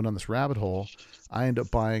as I've been going down this rabbit hole, I end up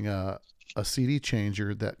buying a CD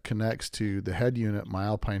changer that connects to the head unit, my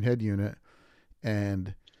Alpine head unit.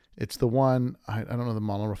 And it's the one, I don't know the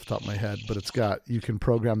model off the top of my head, but you can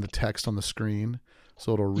program the text on the screen.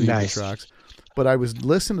 So it'll read the tracks. But I was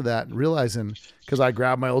listening to that and realizing, because I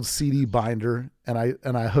grabbed my old CD binder and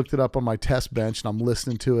I hooked it up on my test bench and I'm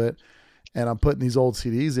listening to it. And I'm putting these old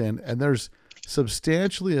CDs in, and there's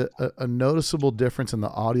substantially a noticeable difference in the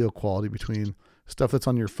audio quality between stuff that's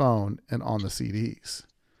on your phone and on the CDs.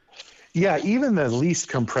 Yeah, even the least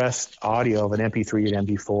compressed audio of an MP3 and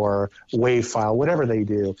MP4 WAV file, whatever they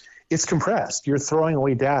do, it's compressed. You're throwing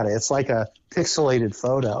away data. It's like a pixelated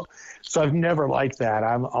photo. So I've never liked that.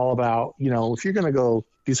 I'm all about, if you're going to go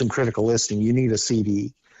do some critical listening, you need a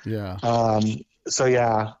CD. Yeah. So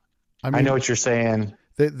yeah, I know what you're saying.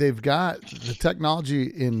 They've got the technology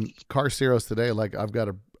in car stereos today. Like I've got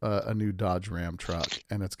a new Dodge Ram truck,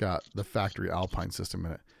 and it's got the factory Alpine system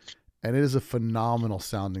in it, and it is a phenomenal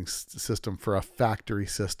sounding system for a factory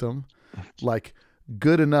system. Like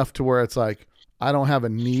good enough to where it's like I don't have a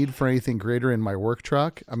need for anything greater in my work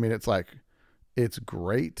truck. I mean, it's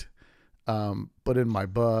great, but in my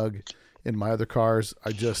Bug, in my other cars,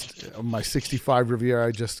 my '65 Riviera,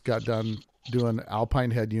 I just got done doing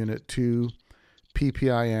Alpine head unit 2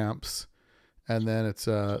 PPI amps, and then it's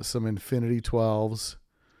some Infinity 12s,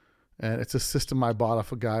 and it's a system I bought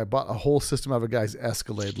off a guy. I bought a whole system of a guy's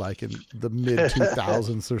Escalade like in the mid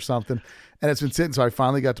 2000s or something, and it's been sitting. So I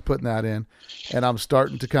finally got to putting that in, and I'm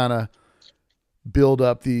starting to kind of build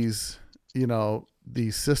up these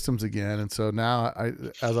systems again. And so now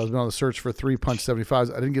as I was on the search for 3-punch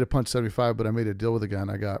 75s, I didn't get a punch 75, but I made a deal with a guy,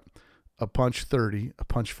 and I got a punch 30, a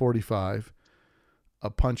punch 45, a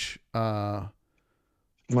punch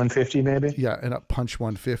 150 maybe? Yeah, and a punch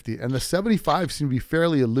 150. And the 75 seem to be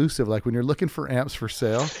fairly elusive, like when you're looking for amps for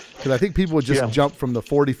sale, because I think people would just jump from the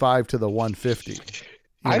 45 to the 150.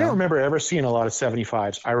 I don't remember ever seeing a lot of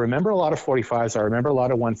 75s. I remember a lot of 45s. I remember a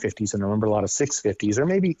lot of 150s, and I remember a lot of 650s, or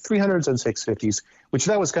maybe 300s and 650s, which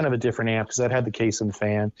that was kind of a different amp because that had the case and the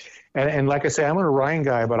fan. And like I say, I'm an Orion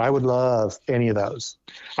guy, but I would love any of those.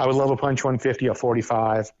 I would love a Punch 150, a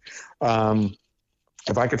 45,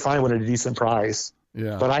 if I could find one at a decent price.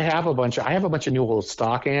 Yeah. But I have a bunch of new old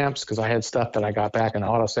stock amps because I had stuff that I got back in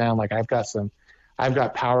Auto Sound. Like I've got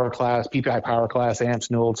PPI Power Class amps,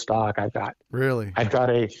 new old stock. I've got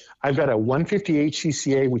a 150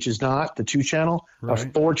 HCCA, which is not the 2-channel, a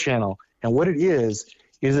 4-channel. And what it is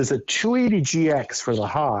it's a 280 GX for the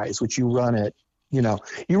highs, which you run at, you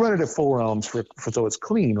run it at 4 ohms for so it's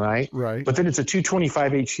clean, right? Right. But then it's a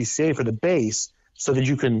 225 HCCA for the bass, so that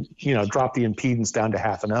you can, drop the impedance down to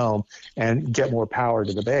half an ohm and get more power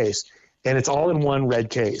to the bass. And it's all in one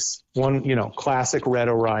red case, one, classic red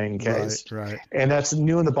Orion case. Right. And that's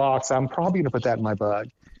new in the box. I'm probably going to put that in my bug.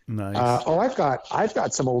 Nice. I've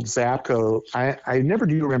got some old Zapco. I never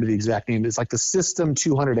do remember the exact name. It's like the System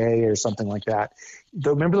 200A or something like that.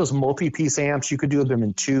 Remember those multi-piece amps? You could do them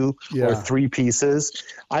in 2 or 3 pieces.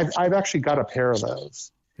 I've actually got a pair of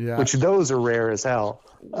those. Yeah. Which those are rare as hell.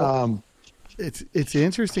 It's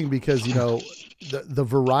interesting because the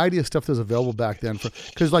variety of stuff that's available back then,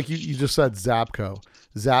 because like you just said, Zapco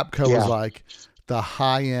was like the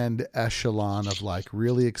high end echelon of like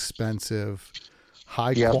really expensive,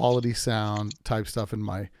 high quality sound type stuff. In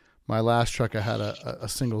my last truck, I had a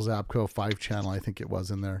single Zapco 5-channel, I think it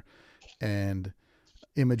was, in there, and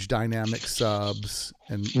Image Dynamic subs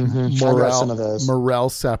and Morel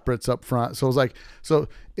separates up front. So it was like,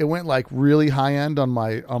 it went like really high end on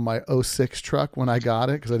my 06 truck when I got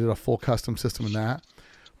it, because I did a full custom system in that.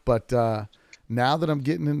 But now that I'm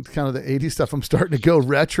getting into kind of the 80s stuff, I'm starting to go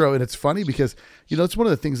retro. And it's funny because, it's one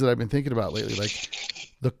of the things that I've been thinking about lately, like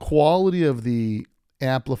the quality of the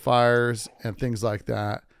amplifiers and things like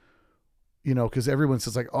that, because everyone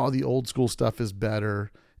says like, oh, the old school stuff is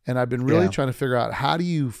better. And I've been really trying to figure out, how do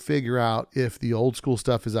you figure out if the old school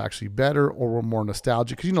stuff is actually better or more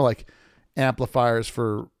nostalgic? Because, like amplifiers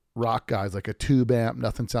for rock guys, like a tube amp,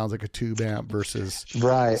 nothing sounds like a tube amp versus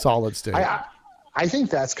solid state. I think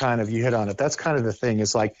that's kind of, you hit on it. That's kind of the thing.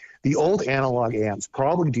 It's like the old analog amps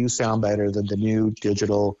probably do sound better than the new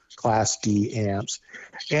digital Class D amps.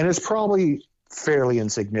 And it's probably fairly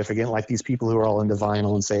insignificant, like these people who are all into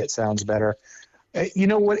vinyl and say it sounds better. You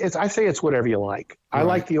know what? I say it's whatever you like. I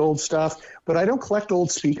like the old stuff, but I don't collect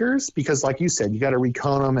old speakers because, like you said, you got to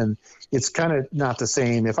recone them, and it's kind of not the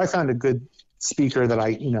same. If I found a good speaker that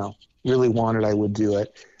I, really wanted, I would do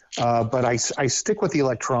it. But I stick with the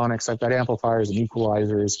electronics. I've got amplifiers and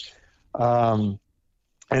equalizers and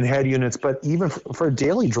head units. But even for a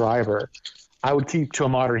daily driver, I would keep to a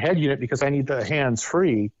modern head unit because I need the hands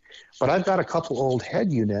free. But I've got a couple old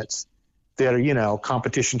head units that are,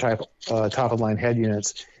 competition type, top of line head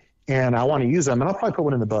units. And I want to use them. And I'll probably put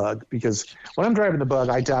one in the bug because when I'm driving the bug,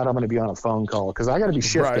 I doubt I'm going to be on a phone call because I got to be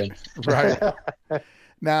shifting. Right.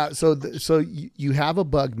 Now, so you have a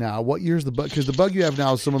bug now. What year's the bug? Because the bug you have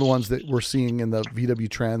now is some of the ones that we're seeing in the VW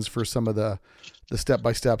trends for some of the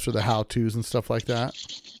step-by-steps or the how-tos and stuff like that.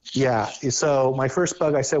 Yeah. So my first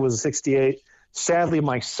bug I said was a 68. Sadly,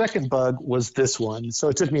 my second bug was this one. So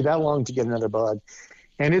it took me that long to get another bug.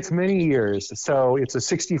 And it's many years. So it's a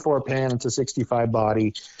 64 pan, it's a 65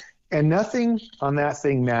 body. And nothing on that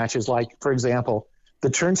thing matches. Like, for example,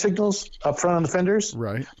 the turn signals up front on the fenders.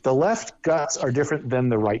 Right. The left guts are different than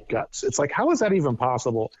the right guts. It's like, how is that even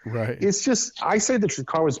possible? Right. It's just, I say that your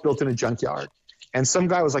car was built in a junkyard. And some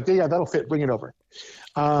guy was like, yeah, that'll fit, bring it over.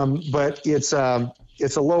 But it's a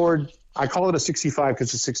lowered, I call it a 65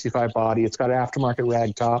 because it's a 65 body. It's got an aftermarket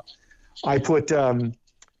rag top. I put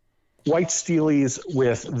white steelies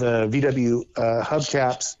with the VW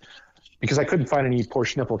hubcaps because I couldn't find any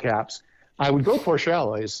Porsche nipple caps. I would go Porsche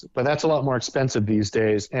alloys, but that's a lot more expensive these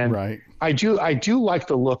days. And I do like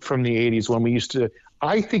the look from the 80s when we used to.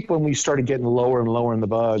 I think when we started getting lower and lower in the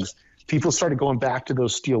bugs, people started going back to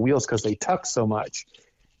those steel wheels because they tuck so much.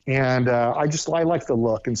 And I like the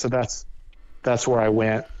look, and so that's where I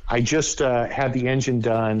went. I just had the engine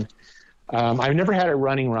done. I've never had it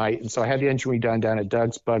running right, and so I had the engine redone down at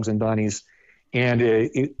Doug's Bugs and Bunnies.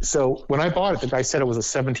 And so when I bought it, the guy said it was a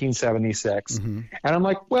 1776. Mm-hmm. And I'm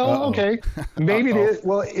like, well, okay, maybe it is.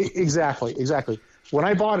 Well, exactly. When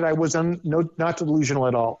I bought it, I was not delusional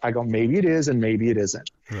at all. I go, maybe it is and maybe it isn't.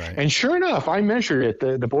 Right. And sure enough, I measured it.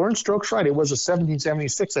 The bore and stroke's right. It was a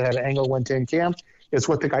 1776 that had an angle 110 cam. It's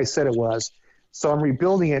what the guy said it was. So I'm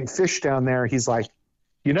rebuilding it, and Fish down there, he's like,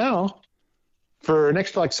 for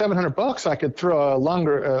next to like $700, I could throw a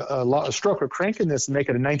stroker crank in this and make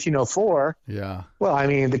it a 1904. Yeah. Well, I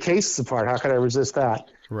mean, the case is apart. How could I resist that?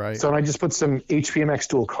 Right. So I just put some HPMX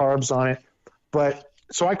dual carbs on it. But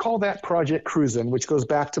so I call that Project Cruisin', which goes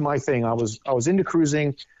back to my thing. I was into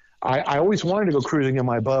cruising. I always wanted to go cruising in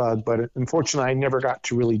my Bug, but unfortunately I never got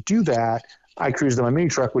to really do that. I cruised in my mini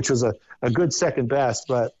truck, which was a good second best,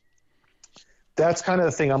 but that's kind of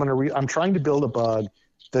the thing. I'm trying to build a Bug,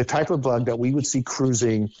 the type of Bug that we would see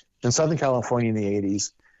cruising in Southern California in the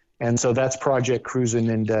 80s. And so that's Project Cruisin',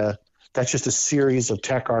 and that's just a series of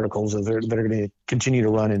tech articles that are going to continue to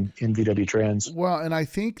run in VW Trends. Well, and I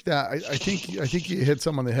think that I think you hit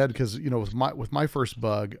some on the head, because with my first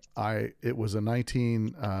Bug, it was a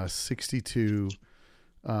 1962.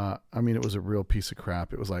 I mean, it was a real piece of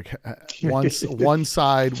crap. It was like one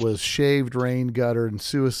side was shaved rain gutter and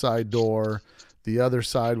suicide door. The other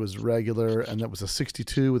side was regular, and that was a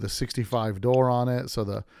 62 with a 65 door on it. So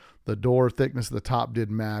the door thickness of the top did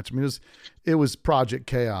match. I mean, it was Project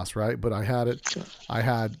Chaos, right? But I had a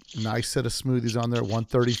nice set of smoothies on there,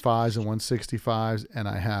 135s and 165s, and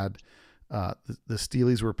I had the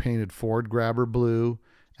Steelies were painted Ford Grabber blue,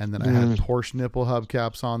 and then I had Porsche nipple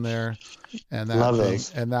hubcaps on there, and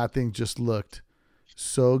that thing just looked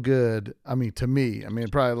so good. I mean, to me,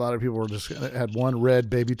 probably a lot of people were just had one red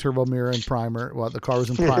baby turbo mirror and primer. Well, the car was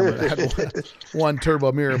in primer. It had one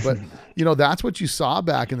turbo mirror, but that's what you saw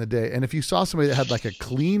back in the day. And if you saw somebody that had like a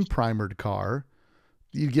clean primered car,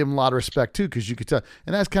 you'd give them a lot of respect too, because you could tell.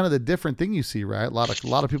 And that's kind of the different thing you see, right? A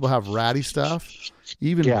lot of people have ratty stuff.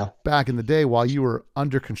 Even back in the day, while you were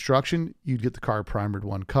under construction, you'd get the car primered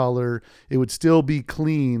one color. It would still be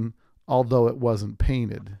clean, although it wasn't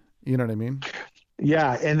painted. You know what I mean?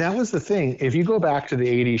 Yeah, and that was the thing. If you go back to the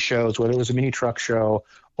 80s shows, whether it was a mini truck show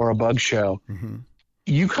or a Bug show,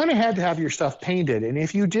 you kind of had to have your stuff painted. And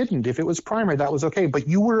if you didn't, if it was primer, that was okay. But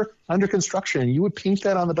you were under construction, and you would paint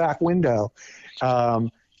that on the back window.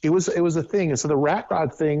 It was a thing. And so the rat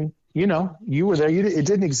rod thing, you were there. It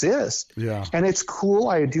didn't exist. Yeah. And it's cool.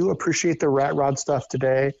 I do appreciate the rat rod stuff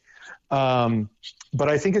today. But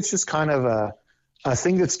I think it's just kind of a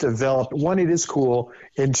thing that's developed. One, it is cool.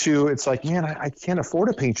 And two, it's like, man, I can't afford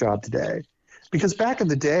a paint job today. Because back in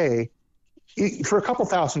the day, for a couple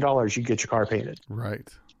 $1,000s, you get your car painted. Right.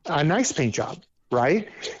 A nice paint job. Right.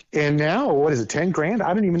 And now, what is it, 10 grand?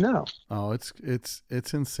 I don't even know. Oh, it's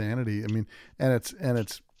insanity. I mean, and it's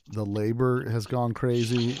the labor has gone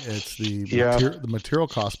crazy. It's the material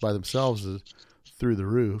costs by themselves is through the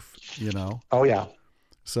roof, Oh yeah.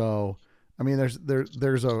 So, I mean, there's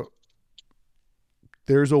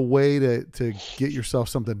a way to get yourself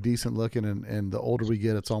something decent looking, and the older we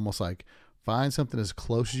get, it's almost like find something as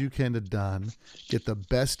close as you can to done, get the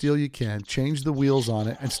best deal you can, change the wheels on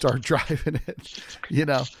it, and start driving it.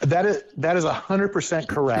 That is 100%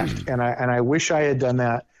 correct, and I wish I had done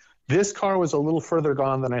that. This car was a little further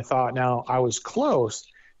gone than I thought. Now I was close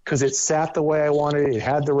because it sat the way I wanted it. It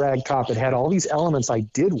had the rag top. It had all these elements I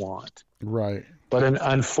did want. Right. But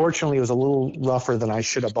unfortunately, it was a little rougher than I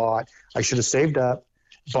should have bought. I should have saved up,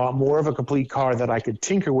 bought more of a complete car that I could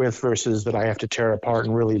tinker with versus that I have to tear apart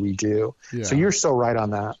and really redo. Yeah. So you're so right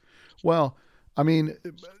on that. Well, I mean,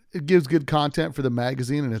 it gives good content for the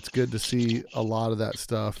magazine, and it's good to see a lot of that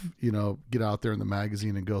stuff, get out there in the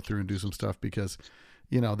magazine and go through and do some stuff, because,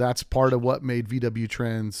 that's part of what made VW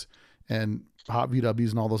Trends and Hot VWs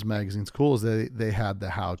and all those magazines cool, is they had the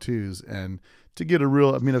how-tos. And to get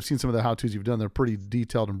I've seen some of the how-tos you've done. They're pretty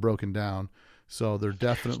detailed and broken down. So they're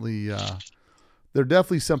definitely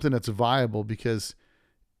something that's viable, because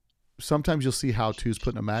sometimes you'll see how-tos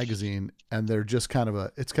put in a magazine, and they're just kind of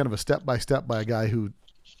a step-by-step by a guy who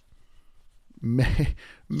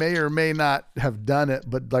may or may not have done it,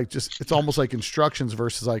 but it's almost like instructions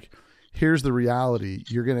versus like, here's the reality.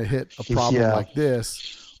 You're going to hit a problem like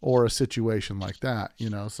this or a situation like that,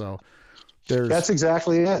 so that's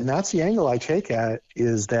exactly it. And that's the angle I take at it,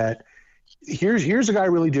 is that here's a guy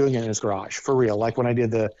really doing it in his garage for real. Like when I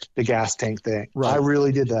did the gas tank thing, right. I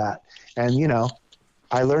really did that. And,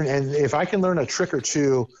 I learned, and if I can learn a trick or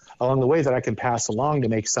two along the way that I can pass along to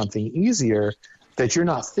make something easier that you're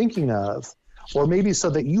not thinking of, or maybe so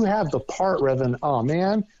that you have the part rather than, oh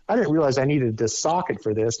man, I didn't realize I needed this socket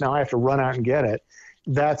for this. Now I have to run out and get it.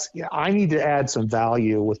 I need to add some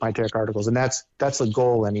value with my tech articles, and that's the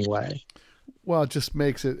goal anyway. Well, it just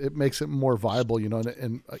makes it more viable,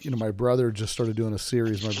 and my brother just started doing a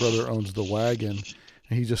series. My brother owns The Wagon,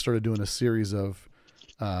 and he just started doing a series of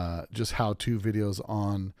just how-to videos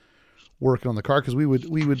on working on the car, because we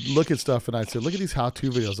would look at stuff, and I'd say, look at these how-to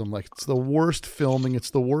videos. I'm like, it's the worst filming, it's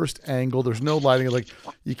the worst angle, there's no lighting, like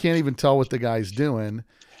you can't even tell what the guy's doing.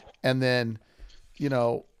 And then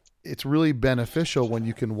it's really beneficial when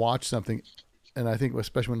you can watch something. And I think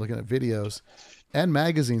especially when looking at videos and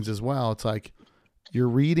magazines as well, it's like you're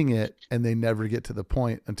reading it and they never get to the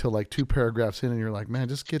point until like 2 paragraphs in, and you're like, man,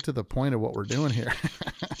 just get to the point of what we're doing here.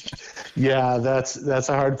 Yeah, that's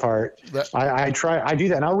a hard part. I do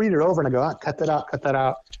that, and I'll read it over and I go, cut that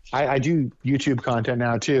out. I do YouTube content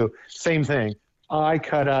now too. Same thing. I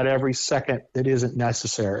cut out every second that isn't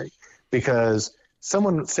necessary because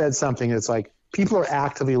someone said something that's like, people are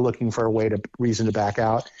actively looking for a reason to back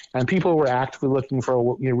out, and people were actively looking for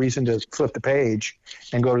a reason to flip the page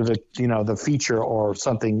and go to the feature or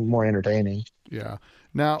something more entertaining. Yeah.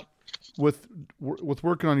 Now, with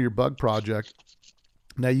working on your bug project,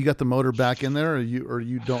 now you got the motor back in there, or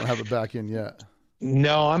you don't have it back in yet?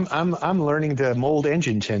 No, I'm learning to mold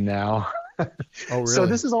engine tin now. Oh, really? So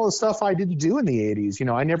this is all the stuff I didn't do in the 80s.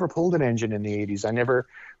 I never pulled an engine in the 80s. I never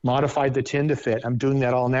modified the tin to fit. I'm doing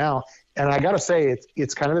that all now. And I got to say,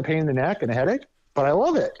 it's kind of a pain in the neck and a headache, but I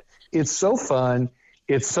love it. It's so fun.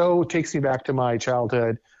 It takes me back to my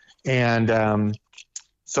childhood. And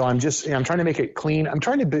so I'm trying to make it clean. I'm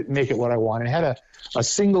trying to make it what I want. It had a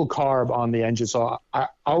single carb on the engine. So I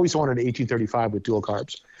always wanted an 1835 with dual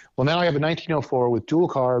carbs. Well, now I have a 1904 with dual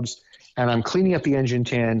carbs, and I'm cleaning up the engine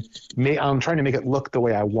tin. I'm trying to make it look the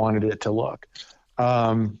way I wanted it to look.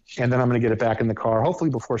 And then I'm going to get it back in the car, hopefully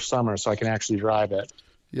before summer, so I can actually drive it.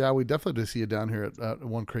 Yeah, we definitely do see you down here at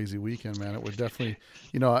One Crazy Weekend, man. It would definitely,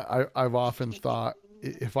 I've often thought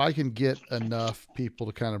if I can get enough people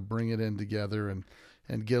to kind of bring it in together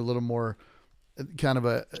and get a little more kind of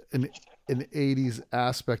an 80s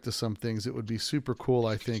aspect to some things, it would be super cool,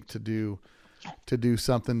 I think, to do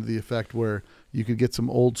something to the effect where you could get some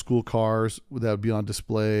old school cars that would be on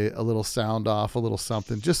display, a little sound off, a little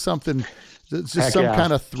something, just some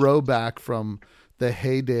kind of throwback from the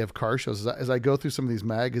heyday of car shows. As I go through some of these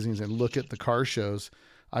magazines and look at the car shows,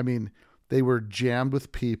 I mean, they were jammed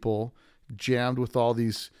with people, jammed with all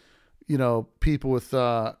these, people with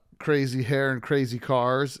crazy hair and crazy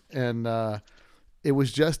cars. And it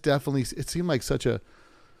was just definitely, it seemed like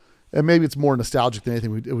and maybe it's more nostalgic than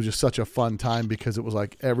anything. It was just such a fun time because it was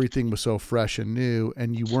like everything was so fresh and new,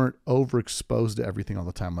 and you weren't overexposed to everything all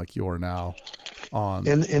the time like you are now. And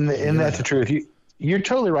that's the truth. You're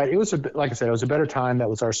totally right. It was like I said, it was a better time. That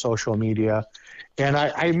was our social media. And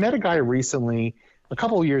I met a guy recently, a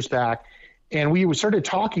couple of years back, and we started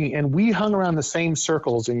talking, and we hung around the same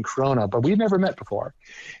circles in Corona, but we'd never met before.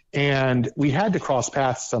 And we had to cross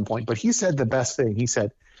paths at some point. But he said the best thing. He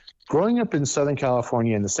said, growing up in Southern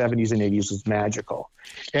California in the 70s and 80s was magical.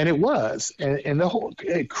 And it was. And the whole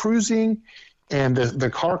cruising and the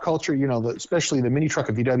car culture, especially the mini truck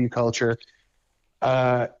and VW culture,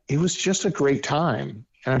 it was just a great time.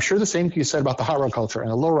 And I'm sure the same thing you said about the hot rod culture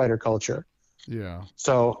and the lowrider culture. Yeah.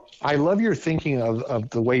 So I love your thinking of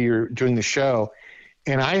the way you're doing the show.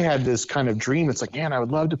 And I had this kind of dream. It's like, man, I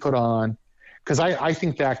would love to put on, because I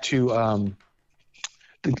think back to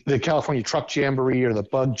the California Truck Jamboree or the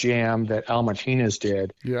Bug Jam that Al Martinez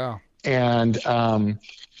did. Yeah. And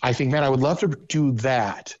I think, man, I would love to do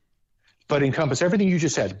that, but encompass everything you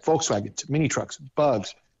just said: Volkswagens, mini trucks,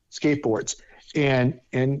 bugs, skateboards, and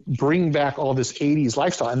bring back all this 80s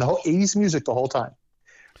lifestyle and the whole 80s music the whole time.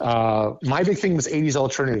 My big thing was 80s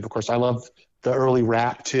alternative. Of course, I love the early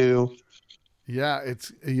rap too. Yeah, it's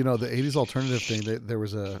the 80s alternative thing. There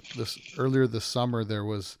was earlier this summer there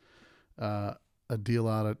was a deal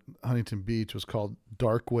out at Huntington Beach. It was called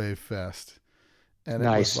Dark Wave Fest, and it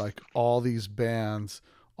was like all these bands,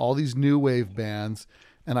 all these new wave bands,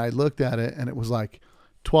 and I looked at it and it was like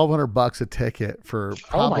 $1,200 a ticket for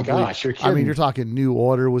probably, oh my gosh, you're kidding. I mean, you're talking New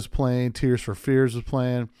Order was playing, Tears for Fears was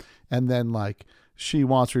playing, and then like She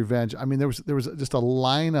Wants Revenge. I mean, there was just a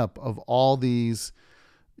lineup of all these,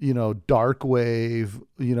 dark wave,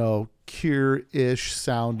 Cure-ish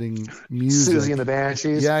sounding music. Susie and the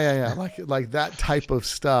Banshees. Yeah. Like that type of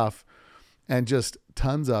stuff, and just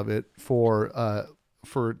tons of it for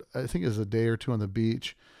I think it was a day or two on the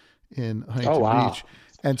beach in Huntington Beach.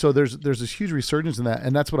 And so there's this huge resurgence in that.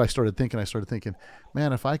 And that's what I started thinking. I started thinking,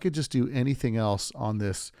 man, if I could just do anything else on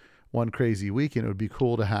this One Crazy Weekend, it would be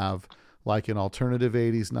cool to have like an alternative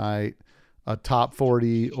 80s night, a top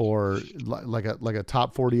 40, or like a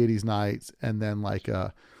top 40 80s nights, and then like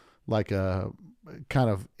a kind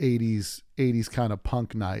of 80s kind of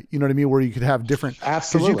punk night. You know what I mean? Where you could have different,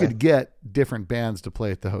 absolutely, because you could get different bands to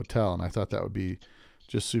play at the hotel. And I thought that would be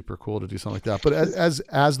just super cool to do something like that. But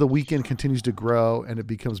as the weekend continues to grow and it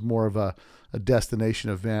becomes more of a destination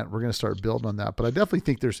event, we're going to start building on that. But I definitely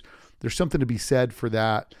think there's something to be said for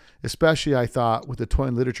that, especially I thought with the Toy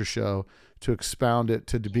and Literature Show, to expound it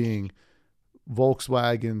to being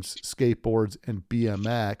Volkswagens, skateboards, and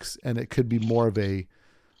BMX, and it could be more of a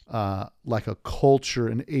like a culture,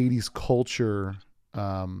 an 80s culture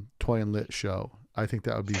toy and lit show. I think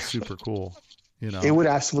that would be super cool. You know, it would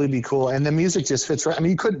absolutely be cool. And the music just fits right. I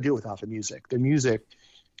mean, you couldn't do it without the music. The music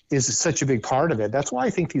is such a big part of it. That's why I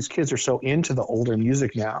think these kids are so into the older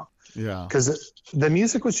music now. Yeah. Because the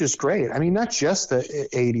music was just great. I mean, not just the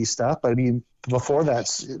 80s stuff, but I mean, before that,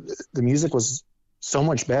 the music was so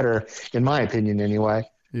much better, in my opinion, anyway.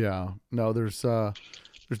 Yeah. No, there's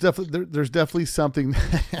definitely something.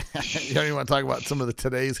 You don't even want to talk about some of the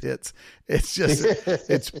today's hits. It's just,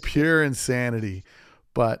 it's pure insanity.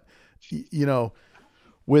 But, you know,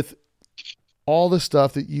 with all the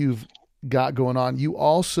stuff that you've got going on, you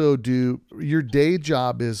also do, your day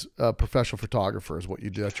job is a professional photographer is what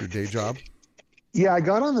you do. That's your day job. Yeah, I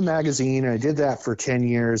got on the magazine and I did that for 10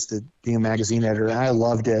 years, being a magazine editor, and I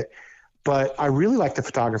loved it. But I really like the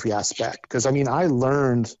photography aspect because, I mean, I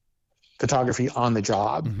learned photography on the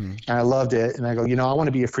job and I loved it. And I go, I want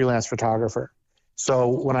to be a freelance photographer. So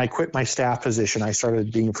when I quit my staff position, I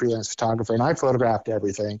started being a freelance photographer and I photographed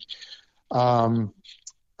everything.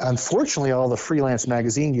 Unfortunately, all the freelance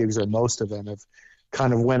magazine gigs, or most of them, have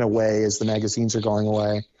kind of went away as the magazines are going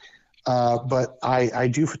away. But I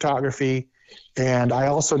do photography, and I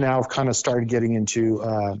also now have kind of started getting into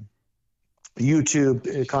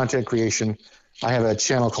YouTube content creation. I have a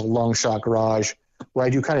channel called Long Shot Garage where I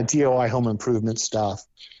do kind of DIY home improvement stuff.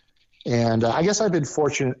 And I guess I've been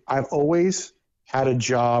fortunate. I've always had a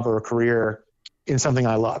job or a career in something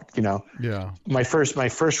I loved, Yeah. My first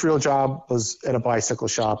real job was at a bicycle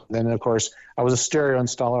shop. And then, of course, I was a stereo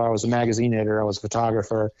installer. I was a magazine editor. I was a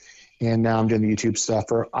photographer. And now I'm doing the YouTube stuff.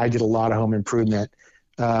 I did a lot of home improvement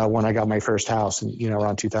when I got my first house in,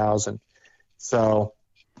 around 2000. So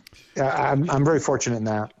I'm very fortunate in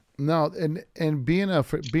that. No, and being a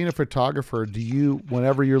photographer, do you,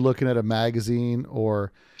 whenever you're looking at a magazine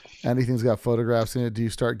or anything's got photographs in it, do you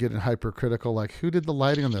start getting hypercritical? Like, who did the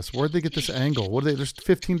lighting on this? Where'd they get this angle? There's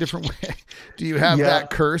 15 different ways. Do you have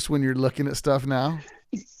that curse when you're looking at stuff now?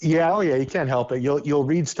 Yeah. Oh yeah. You can't help it. You'll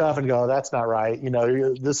read stuff and go, that's not right.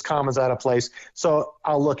 This comma's out of place. So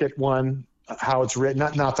I'll look at one, how it's written.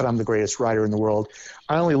 Not that I'm the greatest writer in the world.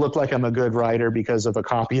 I only look like I'm a good writer because of a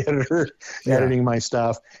copy editor editing my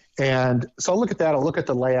stuff. And so I'll look at that. I'll look at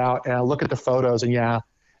the layout and I'll look at the photos, and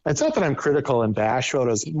it's not that I'm critical and bash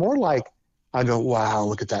photos. More like I go, wow,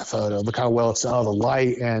 look at that photo. Look how well it's the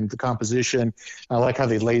light and the composition. I like how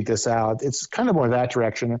they laid this out. It's kind of more that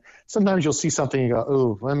direction. Sometimes you'll see something and you go,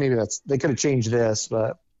 oh, well, maybe they could have changed this,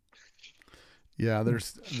 but yeah,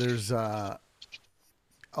 there's a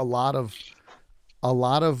lot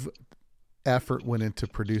of effort went into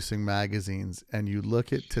producing magazines, and you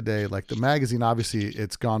look at today, like the magazine, obviously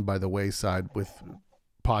it's gone by the wayside with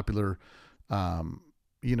popular,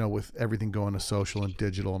 with everything going to social and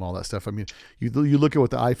digital and all that stuff. I mean, you look at what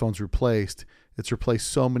the iPhone's replaced. It's replaced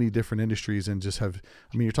so many different industries, and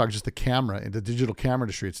you're talking just the camera and the digital camera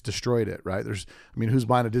industry. It's destroyed it, right? Who's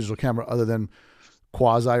buying a digital camera other than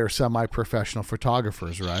quasi or semi-professional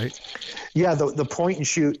photographers, right? Yeah, the point and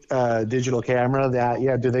shoot digital camera,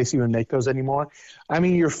 do they even make those anymore? I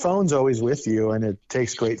mean, your phone's always with you and it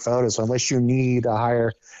takes great photos. So unless you need a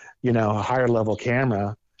higher level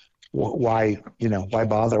camera, why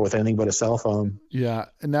bother with anything but a cell phone? Yeah.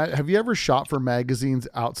 And have you ever shot for magazines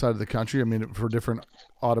outside of the country? I mean, for different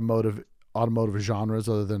automotive genres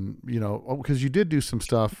other than, because you did do some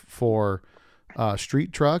stuff for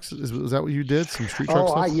street trucks. Was that what you did? Some street truck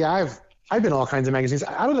stuff? I've been all kinds of magazines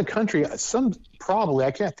out of the country. Some probably,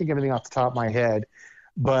 I can't think of anything off the top of my head,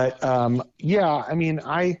 but I was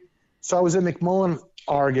at McMullen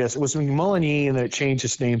Argus. It was McMullen E, and then it changed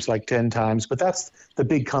its names like 10 times, but that's the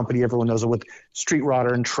big company everyone knows it, with Street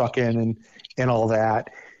Rodder and Truckin' and all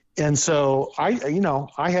that. And so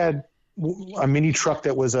I had a mini truck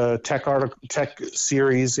that was a tech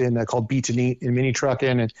series called Beat to Neat in Mini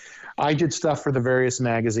Truckin', and I did stuff for the various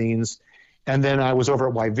magazines. And then I was over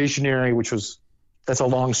at White Visionary, that's a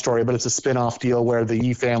long story, but it's a spin-off deal where the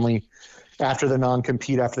E family, after the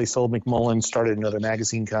non-compete, after they sold McMullen, started another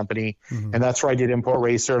magazine company. Mm-hmm. And that's where I did Import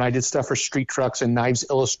Racer, and I did stuff for Street Trucks and Knives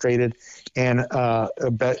Illustrated and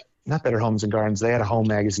not Better Homes and Gardens. They had a home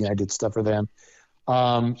magazine. I did stuff for them.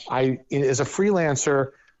 As a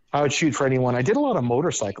freelancer, I would shoot for anyone. I did a lot of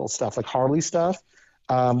motorcycle stuff, like Harley stuff.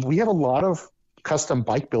 We have a lot of custom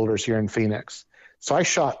bike builders here in Phoenix. So I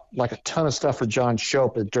shot like a ton of stuff for John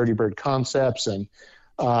Shope at Dirty Bird Concepts and,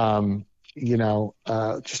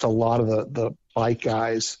 just a lot of the bike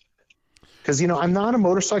guys. Because, I'm not a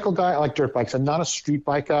motorcycle guy. I like dirt bikes. I'm not a street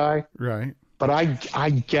bike guy. Right. but I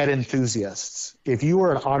get enthusiasts. If you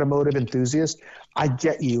are an automotive enthusiast, I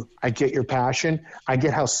get you. I get your passion. I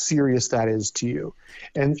get how serious that is to you.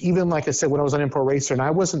 And even like I said, when I was on Import Racer and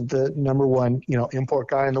I wasn't the number one, import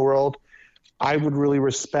guy in the world, I would really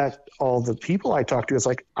respect all the people I talk to. It's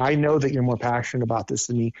like, I know that you're more passionate about this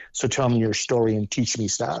than me, so tell me your story and teach me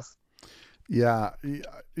stuff. Yeah,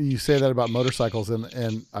 you say that about motorcycles,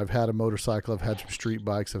 and I've had a motorcycle, I've had some street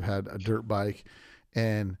bikes, I've had a dirt bike,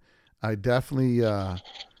 and I definitely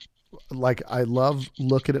I love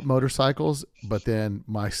looking at motorcycles, but then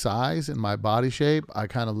my size and my body shape, I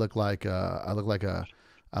kind of look like I look like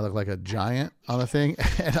a giant on the thing.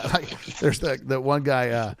 And there's that one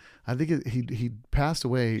guy, I think he passed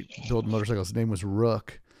away building motorcycles. His name was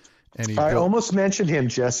Rook. And I almost mentioned him,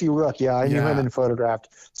 Jesse Rook. Yeah, I knew him and photographed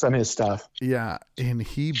some of his stuff. Yeah, and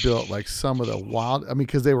he built like some of the wild. I mean,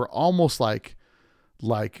 because they were almost like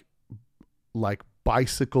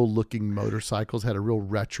bicycle-looking motorcycles. Had a real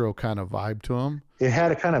retro kind of vibe to them. It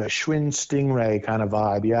had a kind of a Schwinn Stingray kind of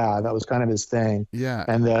vibe. Yeah, that was kind of his thing. Yeah,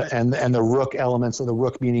 and the Rook elements of the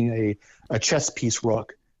Rook meaning a chess piece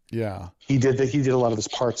Rook. Yeah, he did a lot of his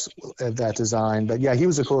parts of that design. But yeah, he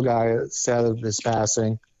was a cool guy. Sad of his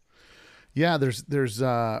passing. Yeah, there's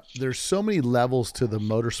so many levels to the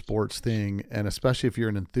motorsports thing, and especially if you're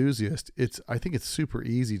an enthusiast, I think it's super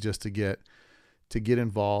easy just to get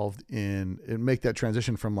involved in and make that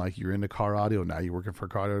transition from like you're into car audio, now you're working for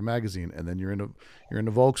Car Audio Magazine, and then you're into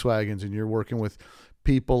Volkswagens, and you're working with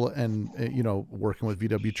people and working with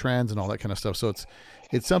VW Trans and all that kind of stuff. So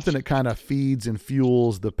it's something that kind of feeds and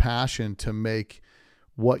fuels the passion to make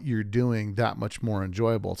what you're doing that much more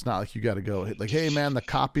enjoyable. It's not like you got to go like, hey man, the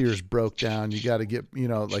copier's broke down. You got to get, you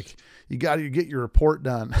got to get your report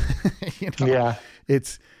done. Yeah.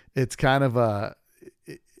 It's kind of I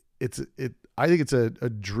think it's a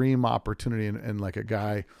dream opportunity. And like a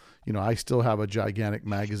guy, I still have a gigantic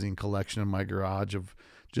magazine collection in my garage of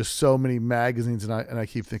just so many magazines. And I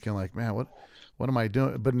keep thinking like, man, what am I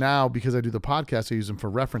doing? But now, because I do the podcast, I use them for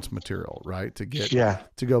reference material, right?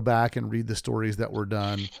 To go back and read the stories that were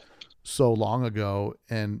done so long ago.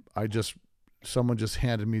 And someone just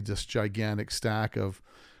handed me this gigantic stack of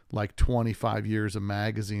like 25 years of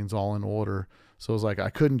magazines all in order. So it was like, I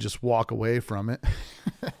couldn't just walk away from it.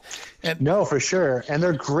 No, for sure. And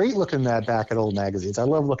they're great looking back at old magazines. I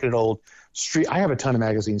love looking at old I have a ton of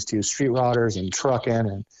magazines too, Street Rodders and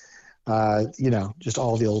Truckin' and, just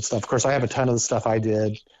all the old stuff. Of course, I have a ton of the stuff I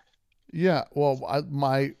did. Yeah. Well,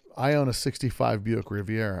 I own a 65 Buick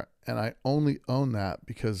Riviera, and I only own that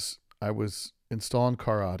because I was installing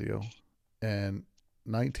car audio, and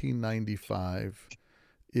 1995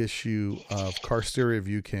 issue of Car Stereo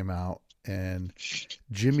Review came out, and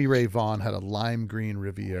Jimmy Ray Vaughan had a lime green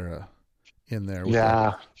Riviera in there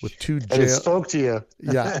with two jail, and it spoke to you.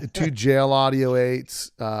 Yeah, two jail audio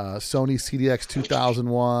 8s, Sony CDX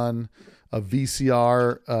 2001, a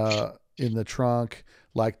VCR in the trunk,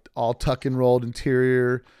 like all tuck and rolled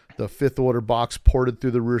interior, the fifth order box ported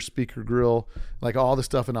through the rear speaker grill, like all the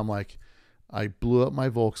stuff. And I'm like, I blew up my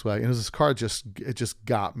Volkswagen. It was this car, it just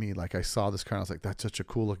got me. Like I saw this car and I was like, that's such a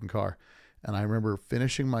cool looking car. And I remember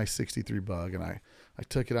finishing my 63 Bug, and I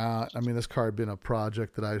took it out. I mean, this car had been a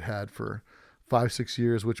project that I'd had for 5-6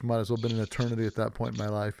 years, which might as well have been an eternity at that point in my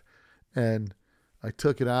life. And I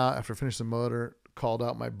took it out after I finished the motor, called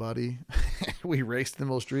out my buddy. We raced in the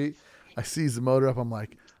middle of the street. I seized the motor up. I'm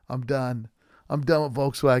like, I'm done. I'm done with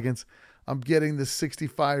Volkswagens. I'm getting this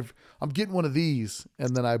 65. I'm getting one of these.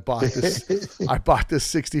 And then I bought this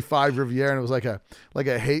 65 Riviera, and it was like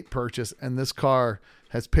a hate purchase. And this car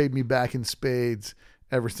has paid me back in spades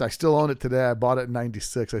ever since. I still own it today. I bought it in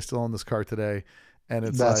 96. I still own this car today. And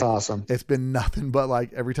that's awesome. It's been nothing but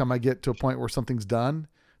like every time I get to a point where something's done,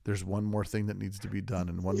 there's one more thing that needs to be done,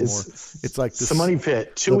 and one more. It's like this, the money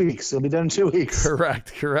pit. 2 weeks. It'll be done in 2 weeks.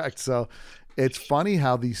 Correct. So it's funny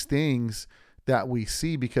how these things that we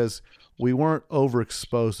see, because we weren't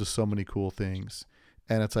overexposed to so many cool things.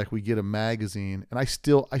 And it's like we get a magazine, and I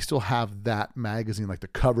still have that magazine, like the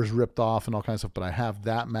cover's ripped off and all kinds of stuff, but I have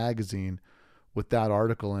that magazine with that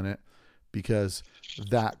article in it, because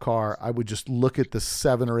that car, I would just look at the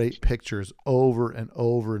 7 or 8 pictures over and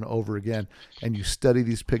over and over again. And you study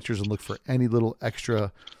these pictures and look for any little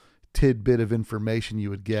extra tidbit of information you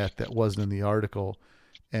would get that wasn't in the article.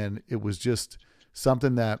 And it was just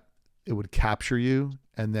something that it would capture you.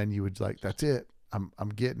 And then you would like, that's it. I'm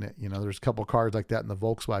getting it. There's a couple of cars like that in the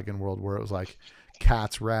Volkswagen world where it was like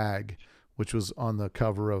Cat's Rag, which was on the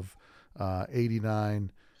cover of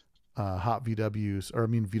 89 hot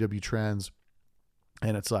VW Trends.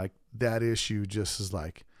 And it's like that issue just is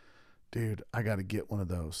like dude, I got to get one of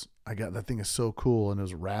those. That thing is so cool. And it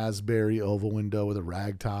was raspberry oval window with a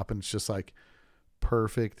rag top. And it's just like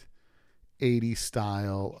perfect 80s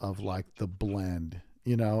style of like the blend,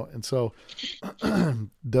 you know? And so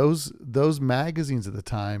those magazines at the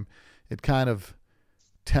time, it kind of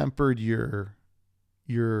tempered your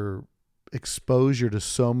exposure to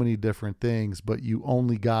so many different things, but you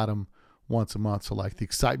only got them once a month. So like the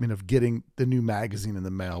excitement of getting the new magazine in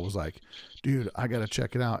the mail was like, dude, I got to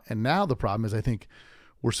check it out. And now the problem is I think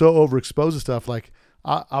we're so overexposed to stuff. Like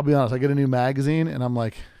I'll be honest, I get a new magazine and I'm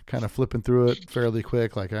like kind of flipping through it fairly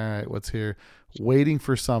quick. Like, all right, what's here? Waiting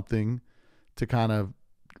for something to kind of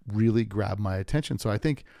really grab my attention. So I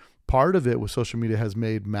think part of it with social media has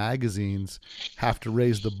made magazines have to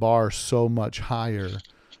raise the bar so much higher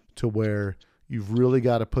to where you've really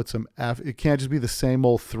got to put some it can't just be the same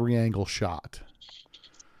old 3-angle shot.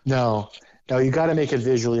 No, you got to make it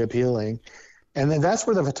visually appealing. And then that's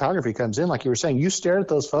where the photography comes in. Like you were saying, you stared at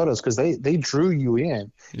those photos because they drew you in.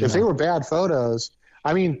 Yeah. If they were bad photos,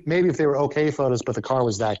 I mean, maybe if they were okay photos, but the car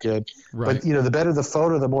was that good. Right. But, you know, the better the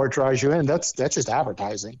photo, the more it draws you in. That's just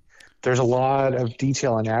advertising. There's a lot of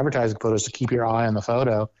detail in advertising photos to keep your eye on the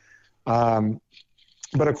photo.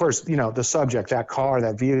 But, of course, you know, the subject, that car,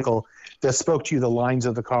 that vehicle, that spoke to you, the lines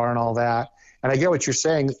of the car and all that. And I get what you're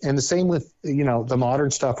saying. And the same with, you know, the modern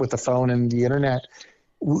stuff with the phone and the internet.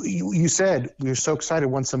 You said we were so excited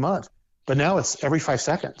once a month, but now it's every 5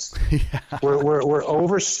 seconds. Yeah. We're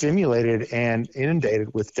overstimulated and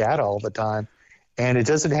inundated with data all the time, and it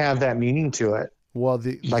doesn't have that meaning to it. Well,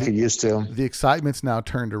 it used to. The excitement's now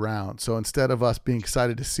turned around. So instead of us being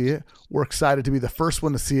excited to see it, we're excited to be the first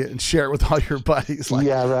one to see it and share it with all your buddies. Like,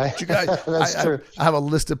 yeah, right. You guys, That's true. I have a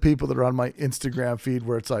list of people that are on my Instagram feed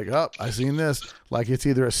where it's like, oh, I seen this. Like it's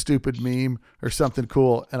either a stupid meme or something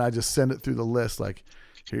cool, and I just send it through the list. Like,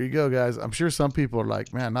 here you go, guys. I'm sure some people are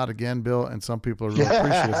like, man, not again, Bill, and some people are really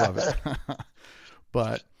appreciative of it.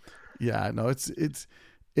 But yeah, no, it's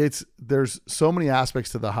there's so many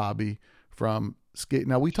aspects to the hobby from skate.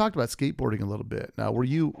 Now we talked about skateboarding a little bit. Now were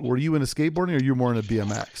you into skateboarding or you more into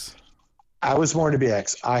BMX? I was more into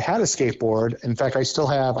BMX. I had a skateboard. In fact, I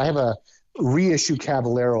have a reissue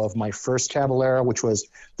Caballero of my first Caballero, which was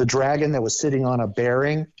the dragon that was sitting on a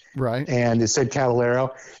bearing. Right. And it said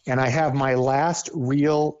Caballero. And I have my last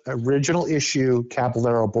real original issue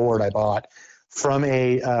Caballero board I bought from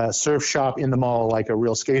a surf shop in the mall like a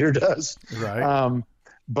real skater does. Right.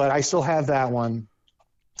 But I still have that one.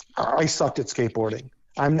 I sucked at skateboarding.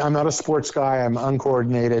 I'm not a sports guy. I'm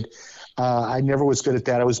uncoordinated. I never was good at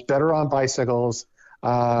that. I was better on bicycles.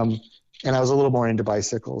 And I was a little more into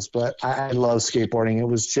bicycles, but I love skateboarding. It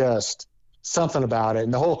was just something about it.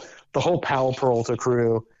 And the whole Powell Peralta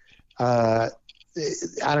crew, I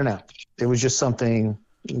don't know. It was just something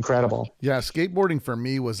incredible. Yeah. Skateboarding for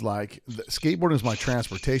me was like, skateboarding was my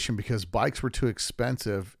transportation because bikes were too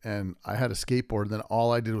expensive and I had a skateboard. And then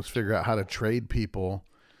all I did was figure out how to trade people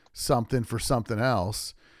something for something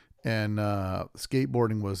else. And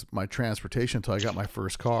skateboarding was my transportation until I got my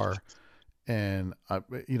first car. And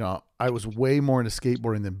I was way more into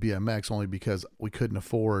skateboarding than BMX only because we couldn't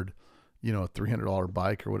afford, a $300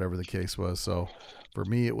 bike or whatever the case was. So for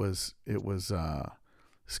me, it was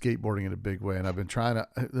skateboarding in a big way. And I've been trying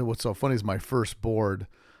to, what's so funny is my first board,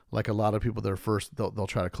 like a lot of people, they'll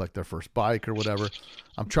try to collect their first bike or whatever.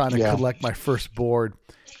 I'm trying to collect my first board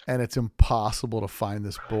and it's impossible to find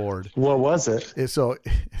this board. What was it? It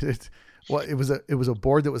was a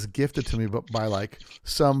board that was gifted to me, but by like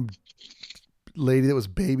some lady that was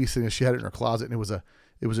babysitting. She had it in her closet, and it was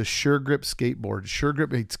a Sure Grip skateboard. Sure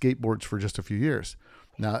Grip made skateboards for just a few years.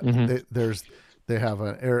 Now they have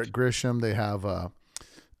an Eric Grisham, they have a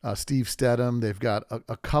Steve Stedham, they've got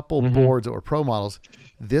a couple boards that were pro models.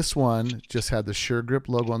 This one just had the Sure Grip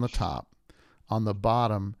logo on the top. On the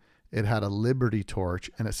bottom, it had a Liberty torch,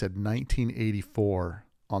 and it said 1984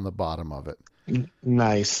 on the bottom of it.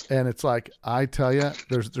 Nice. And it's like, I tell you,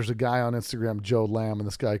 there's a guy on Instagram, Joe Lamb, and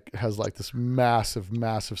this guy has like this massive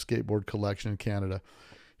skateboard collection in Canada.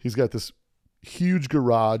 He's got this huge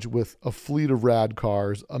garage with a fleet of rad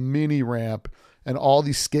cars, a mini ramp, and all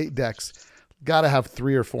these skate decks. Got to have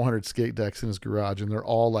 300 or 400 skate decks in his garage, and they're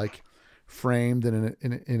all like framed in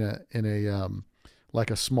a like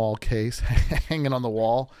a small case hanging on the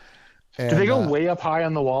wall. And, do they go way up high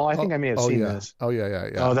on the wall? I think I may have seen this. Oh, yeah.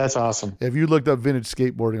 Oh, that's awesome. If you looked up vintage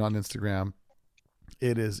skateboarding on Instagram,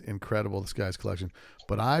 it is incredible, this guy's collection.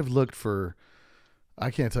 But I've looked for,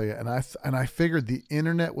 I can't tell you, and I figured the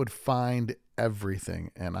internet would find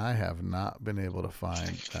everything, and I have not been able to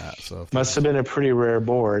find that. So must have been a pretty rare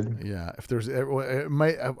board. Yeah. If there's, it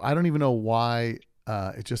might, I don't even know why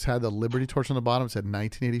It just had the Liberty torch on the bottom. It said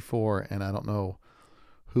 1984, and I don't know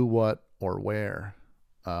who, what, or where.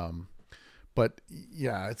 But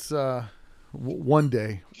yeah, it's one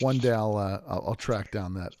day I'll track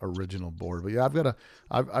down that original board. But yeah,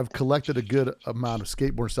 I've collected a good amount of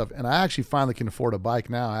skateboard stuff, and I actually finally can afford a bike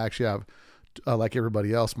now. I actually have, like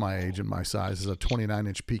everybody else my age and my size, is a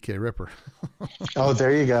 29-inch PK Ripper. Oh,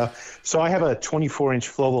 there you go. So I have a 24-inch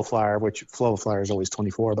Floval Flyer, which Floval Flyer is always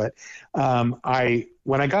 24. But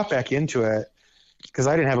when I got back into it, because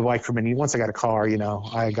I didn't have a bike for many, once I got a car,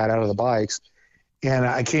 I got out of the bikes, and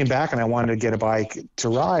I came back and I wanted to get a bike to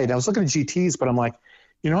ride. I was looking at GTs, but I'm like,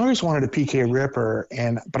 I always wanted a PK Ripper,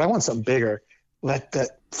 but I want something bigger.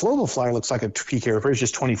 That Floval Flyer looks like a PK Ripper. It's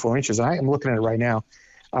just 24 inches, and I am looking at it right now.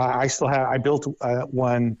 I built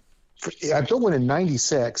one. I built one in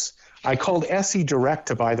 '96. I called SE Direct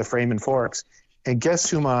to buy the frame and forks, and guess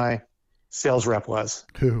who my sales rep was?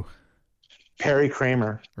 Who? Perry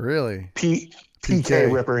Kramer. Really?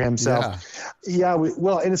 PK Ripper himself. Yeah.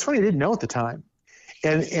 And it's funny, I didn't know at the time.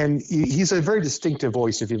 And he's a very distinctive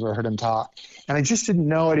voice if you've ever heard him talk. And I just didn't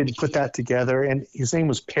know. I didn't put that together. And his name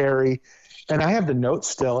was Perry. And I have the note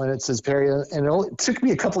still, and it says Perry. And it took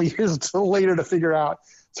me a couple of years until later to figure out.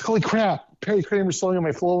 It's like, holy crap, Perry Kramer's selling on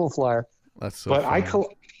my Floval Flyer. That's so But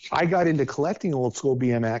funny. I got into collecting old school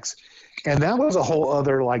BMX, and that was a whole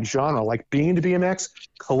other genre. Like being into BMX,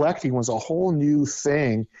 collecting was a whole new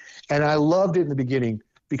thing. And I loved it in the beginning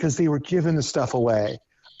because they were giving the stuff away.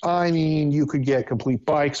 I mean, you could get complete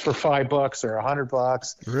bikes for $5 or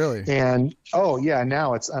 $100. Really? And oh yeah,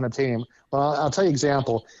 now it's unobtainium. Well, I'll tell you an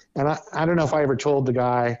example. And I don't know if I ever told the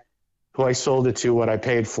guy who I sold it to what I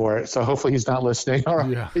paid for it. So hopefully he's not listening. All right.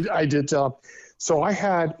 Yeah. I did tell him. So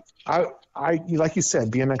I like you said,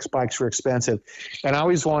 BMX bikes were expensive, and I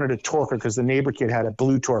always wanted a Torker because the neighbor kid had a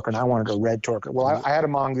blue Torker and I wanted a red Torker. Well, I had a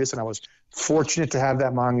Mongoose, and I was fortunate to have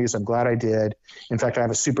that Mongoose. I'm glad I did. In fact, I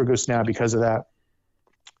have a Super Goose now because of that.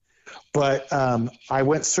 But I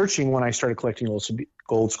went searching when I started collecting old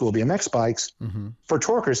school BMX bikes for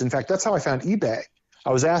Torkers. In fact, that's how I found eBay.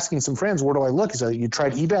 I was asking some friends, where do I look? He said, you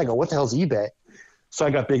tried eBay? I go, what the hell's eBay? So I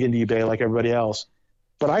got big into eBay like everybody else.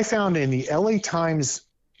 But I found in the LA Times,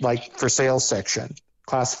 like for sale section,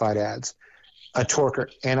 classified ads, a Torker.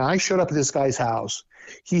 And I showed up at this guy's house.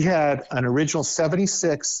 He had an original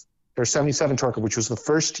 76 or 77 Torker, which was the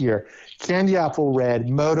first year, candy apple red,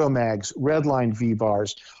 Moto Mags, Redline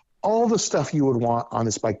V-bars, all the stuff you would want on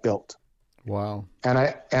this bike built. Wow. And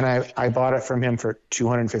I bought it from him for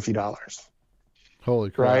 $250.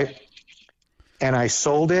 Holy crap. Right? And I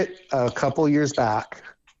sold it a couple years back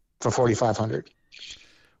for $4,500.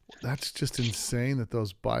 That's just insane that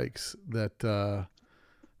those bikes that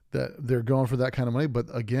they're going for that kind of money.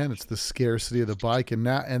 But again, it's the scarcity of the bike.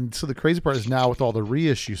 And so the crazy part is now with all the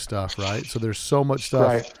reissue stuff, right? So there's so much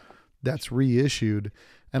stuff that's reissued.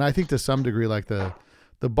 And I think to some degree, like the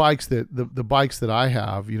bikes that the bikes that I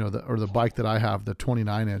have, the bike that I have, the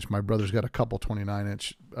 29-inch, my brother's got a couple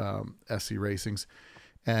 29-inch SE Racings,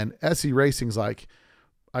 and SE Racing's like,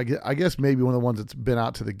 I guess maybe one of the ones that's been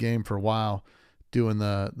out to the game for a while doing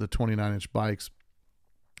the 29-inch bikes.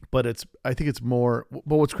 But I think it's more,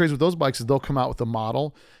 but what's crazy with those bikes is they'll come out with a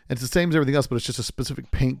model, and it's the same as everything else, but it's just a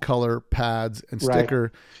specific paint color, pads, and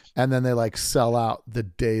sticker. And then they like sell out the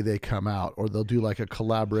day they come out, or they'll do like a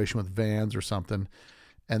collaboration with Vans or something.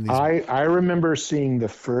 And I remember seeing the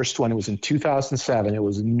first one. It was in 2007. It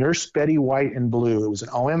was Nurse Betty white and blue. It was an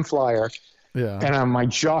OM Flyer. Yeah. And my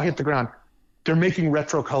jaw hit the ground. They're making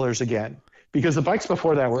retro colors again, because the bikes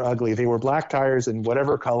before that were ugly. They were black tires and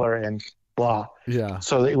whatever color and blah. Yeah.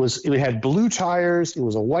 So it had blue tires. It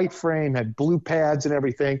was a white frame, had blue pads and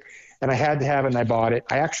everything. And I had to have it, and I bought it.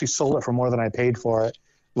 I actually sold it for more than I paid for it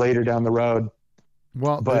later down the road.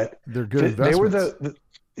 Well, but they're good investments.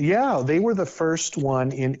 They were the first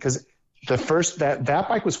one in, because the first that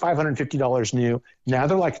bike was $550 new. Now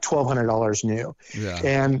they're like $1,200 new. Yeah.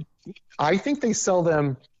 And I think they sell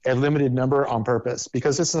them a limited number on purpose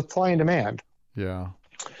because it's supply and demand. Yeah.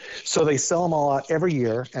 So they sell them all out every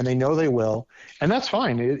year, and they know they will, and that's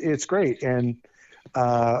fine. It's great. And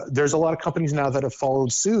there's a lot of companies now that have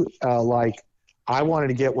followed suit. Like I wanted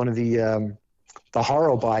to get one of the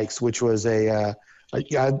Haro bikes, which was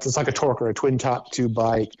it's like a Torker, a twin top tube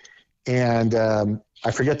bike. And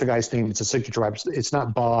I forget the guy's name. It's a signature bike. It's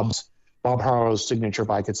not Bob Haro's signature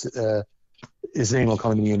bike. It's his name will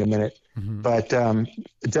come to me in a minute. Mm-hmm. But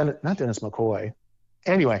not Dennis McCoy.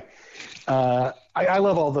 Anyway, I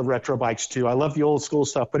love all the retro bikes too. I love the old school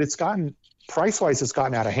stuff, but it's gotten price-wise, it's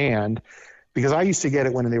gotten out of hand, because I used to get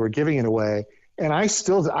it when they were giving it away. And I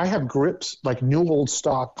have grips, like new old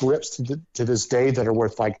stock grips to this day, that are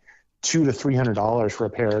worth like $200 to $300 for a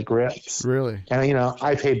pair of grips. Really? And, you know,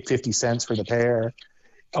 I paid 50 cents for the pair.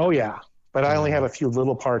 Oh, yeah. But I only have a few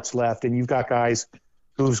little parts left. And you've got guys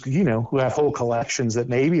who have whole collections that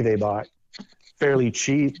maybe they bought fairly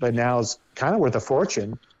cheap, but now is kind of worth a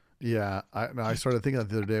fortune. Yeah. I started thinking that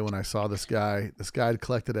the other day when I saw this guy. This guy had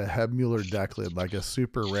collected a Hebmuller deck lid, like a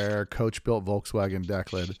super rare coach-built Volkswagen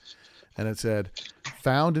deck lid. And it said,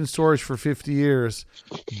 found in storage for 50 years,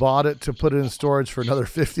 bought it to put it in storage for another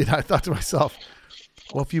 50. And I thought to myself,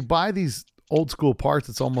 well, if you buy these old school parts,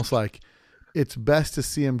 it's almost like it's best to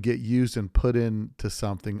see them get used and put into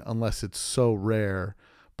something unless it's so rare.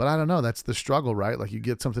 But I don't know. That's the struggle, right? Like you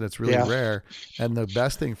get something that's really rare, and the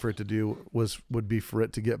best thing for it to do would be for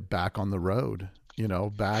it to get back on the road,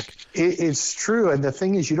 back. It's true. And the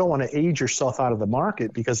thing is, you don't want to age yourself out of the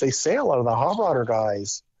market because they say a lot of the hot rodder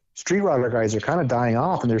guys, street rodder guys are kind of dying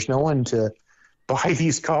off, and there's no one to buy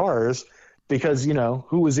these cars because,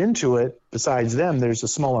 who was into it besides them? There's a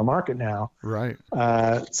smaller market now. Right.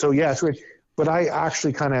 So, yeah, it's weird. But I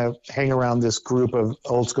actually kind of hang around this group of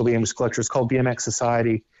old school BMX collectors called BMX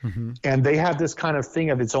Society. Mm-hmm. And they have this kind of thing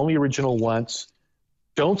of it's only original once.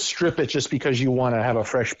 Don't strip it just because you want to have a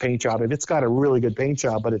fresh paint job. If it's got a really good paint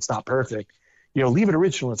job, but it's not perfect, leave it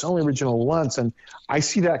original. It's only original once. And I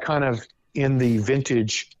see that kind of in the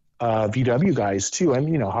vintage VW guys too.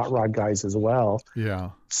 And, hot rod guys as well. Yeah.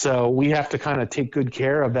 So we have to kind of take good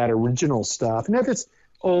care of that original stuff. And if it's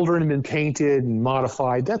older and been painted and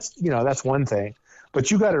modified, that's one thing.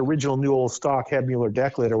 But you got original new old stock Hebmuller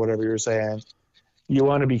deck lid or whatever you're saying, you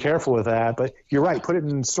want to be careful with that. But you're right, put it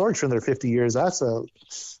in storage for another 50 years.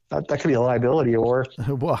 That could be a liability or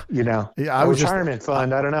a retirement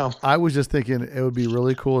fund. I don't know. I was just thinking it would be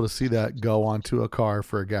really cool to see that go onto a car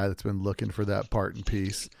for a guy that's been looking for that part and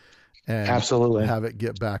piece, and absolutely have it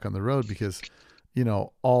get back on the road because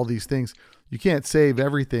all these things. You can't save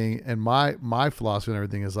everything, and my philosophy and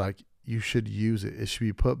everything is like you should use it. It should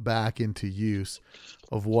be put back into use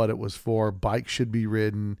of what it was for. Bikes should be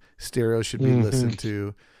ridden, stereo should be listened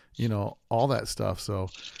to, all that stuff. So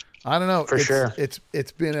I don't know. For sure, it's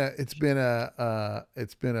been a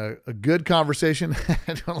good conversation.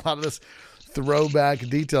 I do a lot of this throwback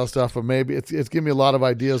detail stuff, but maybe it's giving me a lot of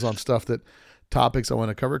ideas on stuff topics I want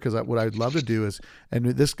to cover because what I'd love to do is, and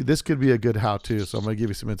this could be a good how-to, so I'm going to give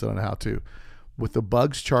you some insight on how to. With the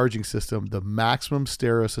Bugs charging system, the maximum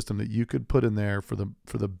stereo system that you could put in there for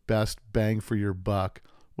the best bang for your buck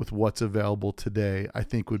with what's available today, I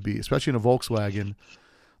think would be, especially in a Volkswagen,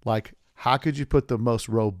 like how could you put the most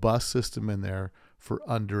robust system in there for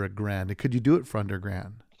under $1,000? And could you do it for under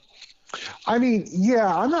 $1,000? I mean, yeah,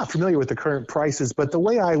 I'm not familiar with the current prices, but the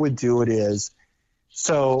way I would do it is,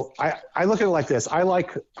 so I look at it like this. I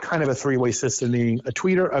like kind of a three-way system, meaning a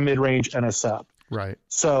tweeter, a mid-range, and a sub. Right.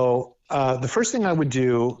 So the first thing I would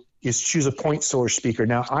do is choose a point source speaker.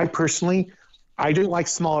 Now, I don't like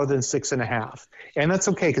smaller than 6.5. And that's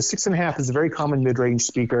okay because 6.5 is a very common mid-range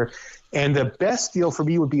speaker. And the best deal for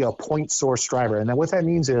me would be a point source driver. And then what that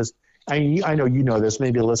means is, I know you know this,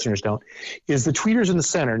 maybe the listeners don't, is the tweeter's in the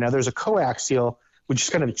center. Now, there's a coaxial, which is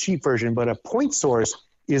kind of a cheap version, but a point source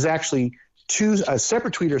is actually a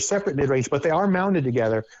separate tweeter, separate mid-range, but they are mounted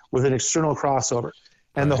together with an external crossover.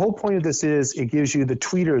 And the whole point of this is it gives you the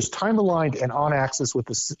tweeters time-aligned and on-axis with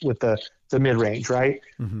the mid-range, right?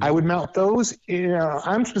 Mm-hmm. I would mount those.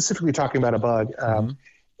 I'm specifically talking about a Bug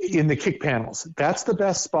in the kick panels. That's the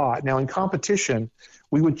best spot. Now, in competition,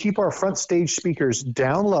 we would keep our front stage speakers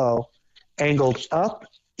down low, angled up,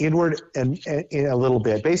 inward, and a little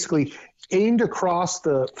bit. Basically, aimed across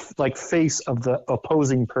the face of the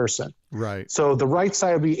opposing person. Right. So the right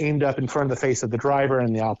side would be aimed up in front of the face of the driver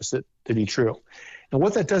and the opposite to be true. And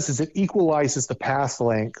what that does is it equalizes the path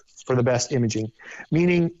length for the best imaging,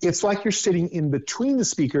 meaning it's like you're sitting in between the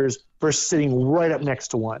speakers versus sitting right up next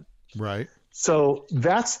to one. Right. So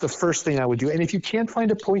that's the first thing I would do. And if you can't find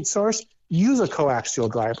a point source, use a coaxial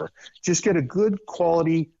driver. Just get a good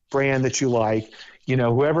quality brand that you like.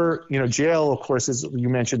 Whoever, JL, of course, as you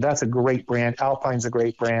mentioned, that's a great brand. Alpine's a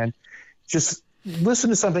great brand. Just listen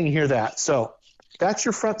to something and hear that. So that's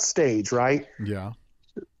your front stage, right? Yeah.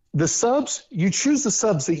 The subs, you choose the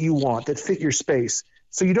subs that you want that fit your space.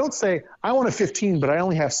 So you don't say, I want a 15, but I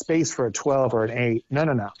only have space for a 12 or an 8.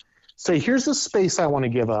 No. Say, here's the space I want to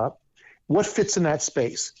give up. What fits in that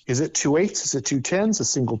space? Is it 2 8s? Is it 2 10s? A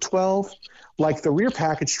single 12? Like the rear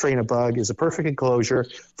package tray in a Bug is a perfect enclosure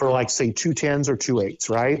for say 2 10s or 2 8s,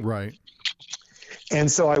 right? Right.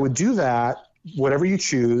 And so I would do that, whatever you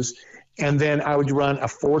choose, and then I would run a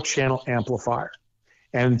 4-channel amplifier.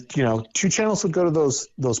 And, 2 channels would go to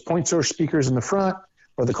those point source speakers in the front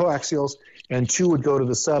or the coaxials, and 2 would go to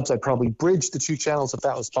the subs. I'd probably bridge the 2 channels if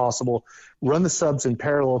that was possible, run the subs in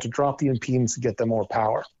parallel to drop the impedance and get them more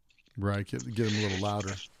power. Right. Get them a little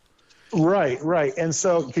louder. Right. And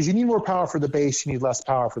so, because you need more power for the bass, you need less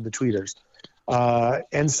power for the tweeters.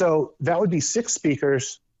 And so that would be 6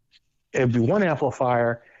 speakers. It would be 1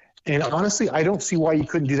 amplifier. And honestly, I don't see why you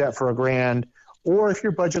couldn't do that for $1,000. Or if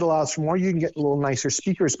your budget allows for more, you can get a little nicer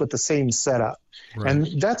speakers, but the same setup. Right.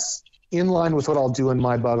 And that's in line with what I'll do in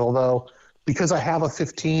my Bug. Although, because I have a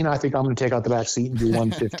 15, I think I'm going to take out the back seat and do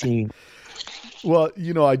 115. Well,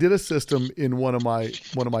 I did a system in one of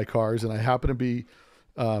my cars, and I happened to be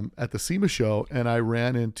at the SEMA show, and I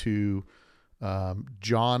ran into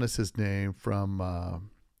John is his name from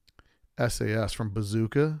SAS, from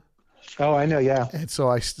Bazooka. Oh, I know, yeah. And so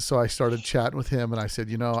I started chatting with him, and I said,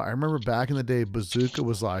 I remember back in the day, Bazooka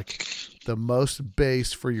was like the most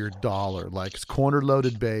bass for your dollar, like it's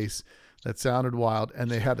corner-loaded bass that sounded wild, and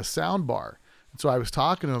they had a sound bar. And so I was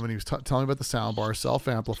talking to him, and he was telling me about the sound bar,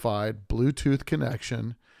 self-amplified, Bluetooth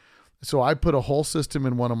connection. So I put a whole system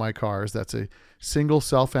in one of my cars that's a single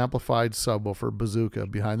self-amplified subwoofer, Bazooka,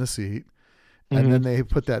 behind the seat. Mm-hmm. And then they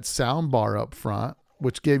put that sound bar up front,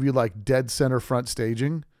 which gave you like dead center front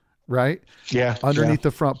staging, right? Yeah. Underneath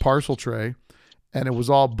the front parcel tray. And it was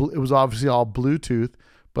obviously all Bluetooth,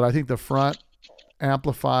 but I think the front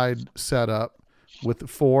amplified setup with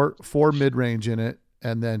four mid-range in it,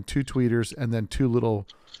 and then 2 tweeters, and then 2 little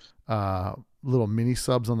mini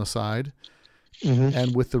subs on the side. Mm-hmm.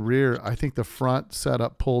 And with the rear, I think the front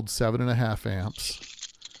setup pulled 7.5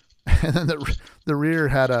 amps, and then the rear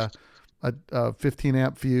had a 15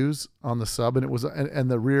 amp fuse on the sub, and it was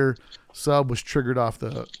and the rear sub was triggered off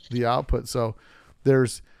the output. So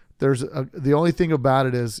there's the only thing about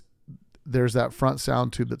it is there's that front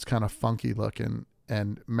sound tube that's kind of funky looking,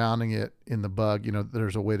 and mounting it in the Bug,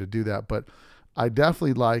 there's a way to do that. But I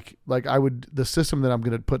definitely the system that I'm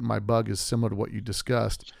going to put in my Bug is similar to what you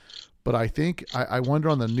discussed. But I think I wonder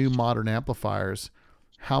on the new modern amplifiers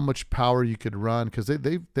how much power you could run, because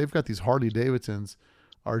they've got these Harley Davidsons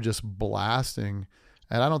are just blasting,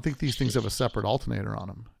 and I don't think these things have a separate alternator on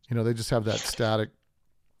them. They just have that static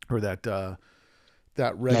or that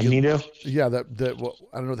regular magneto. Yeah, that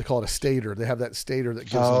I don't know what they call it, a stator. They have that stator that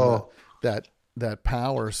gives them that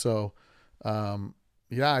power. So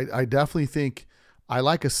I definitely think I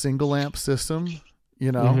like a single amp system.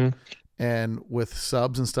 Mm-hmm. And with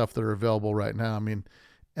subs and stuff that are available right now, I mean,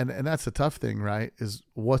 and that's the tough thing, right? Is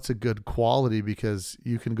what's a good quality, because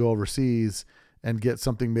you can go overseas and get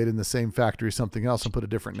something made in the same factory, something else, and put a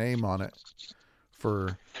different name on it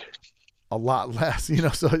for a lot less,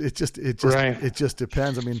 So it just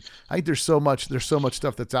depends. I mean, I think there's so much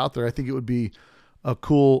stuff that's out there. I think it would be a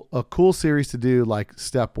cool series to do, like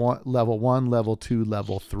step 1, level 1, level 2,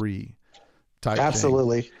 level 3.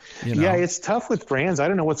 Absolutely. Yeah, it's tough with brands. I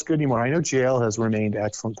don't know what's good anymore. I know JL has remained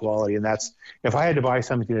excellent quality, and that's, if I had to buy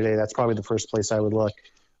something today, that's probably the first place I would look.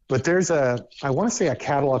 But there's I want to say a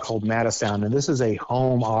catalog called Matasound, and this is a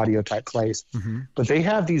home audio type place. Mm-hmm. But they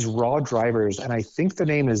have these raw drivers, and I think the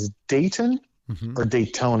name is Dayton or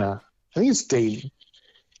Daytona. I think it's Dayton.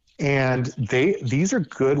 And these are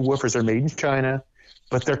good woofers. They're made in China,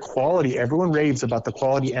 but their quality, everyone raves about the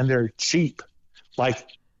quality, and they're cheap. Like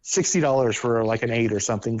 $60 for like an 8 or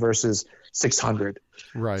something versus $600.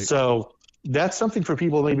 Right. So that's something for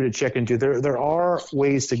people maybe to check into. There are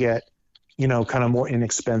ways to get, kind of more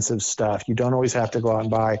inexpensive stuff. You don't always have to go out and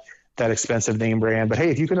buy that expensive name brand. But hey,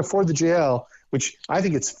 if you can afford the JL, which I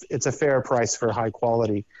think it's a fair price for high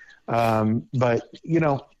quality. But we've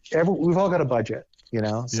all got a budget,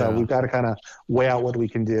 so we've got to kind of weigh out what we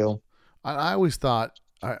can do. I always thought,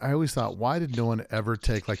 why did no one ever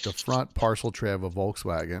take like the front parcel tray of a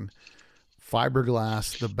Volkswagen,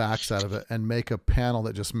 fiberglass the backside of it, and make a panel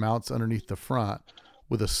that just mounts underneath the front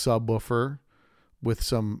with a subwoofer with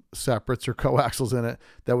some separates or coaxials in it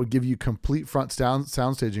that would give you complete front sound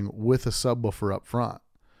staging with a subwoofer up front?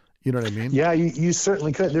 You know what I mean? Yeah, you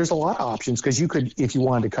certainly could. There's a lot of options, because you could, if you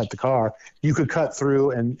wanted to cut the car, you could cut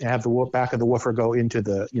through and have the back of the woofer go into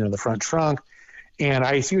the the front trunk. And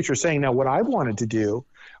I see what you're saying. Now, what I wanted to do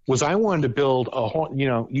was I wanted to build a horn,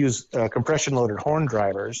 use compression loaded horn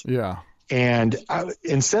drivers. Yeah. And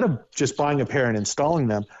instead of just buying a pair and installing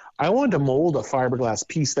them, I wanted to mold a fiberglass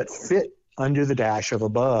piece that fit under the dash of a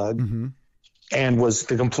Bug, mm-hmm. and was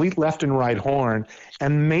the complete left and right horn,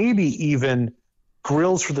 and maybe even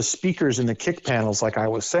grills for the speakers in the kick panels, like I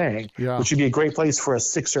was saying, which would be a great place for a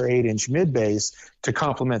 6 or 8 inch mid bass to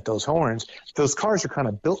complement those horns. Those cars are kind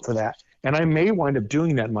of built for that. And I may wind up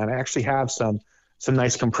doing that in mine. I actually have some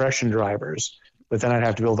nice compression drivers but then I'd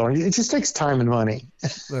have to build on it. It just takes time and money.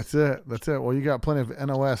 That's it. Well, you got plenty of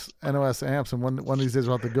NOS amps, and one of these days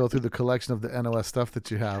we'll have to go through the collection of the NOS stuff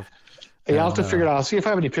that you have. Yeah, I'll have to figure it out. I'll see if I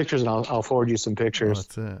have any pictures, and I'll forward you some pictures.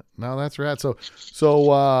 That's it. No, that's rad. So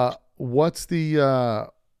what's the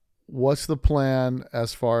plan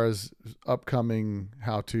as far as upcoming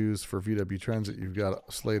how-tos for VW Trends that you've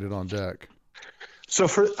got slated on deck? So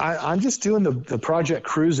I'm just doing the Project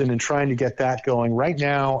Cruising and trying to get that going. Right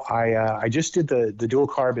now, I just did the dual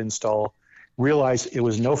carb install, realized it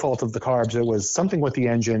was no fault of the carbs. It was something with the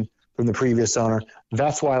engine from the previous owner.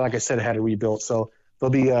 That's why, like I said, I had to rebuild. So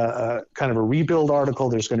there'll be a kind of a rebuild article.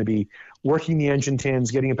 There's going to be working the engine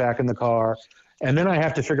tins, getting it back in the car. And then I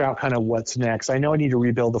have to figure out kind of what's next. I know I need to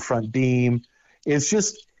rebuild the front beam. It's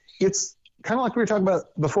kind of like we were talking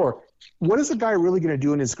about before. What is a guy really going to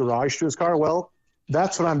do in his garage to his car? Well,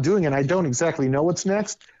 that's what I'm doing, and I don't exactly know what's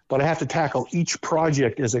next, but I have to tackle each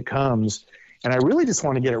project as it comes, and I really just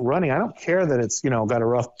want to get it running. I don't care that it's, got a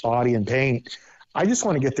rough body and paint. I just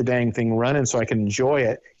want to get the dang thing running so I can enjoy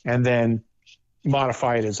it and then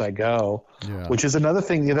modify it as I go, which is another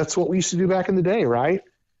thing. That's what we used to do back in the day, right?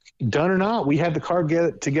 Done or not, we had the car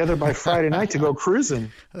get together by Friday night to go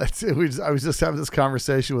cruising. That's it. I was just having this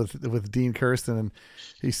conversation with Dean Kirsten, and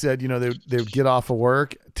he said, they would get off of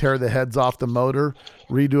work, tear the heads off the motor,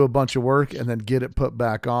 redo a bunch of work, and then get it put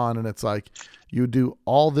back on. And it's like you do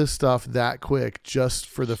all this stuff that quick just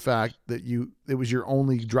for the fact that it was your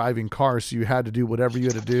only driving car, so you had to do whatever you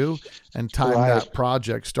had to do and time that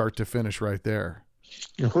project start to finish right there.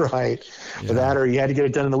 Right. Yeah. That, or you had to get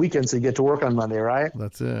it done in the weekend so you get to work on Monday, right?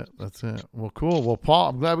 That's it. Well, cool. Well,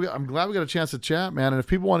 Paul, I'm glad we got a chance to chat, man. And if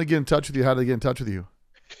people want to get in touch with you, how do they get in touch with you?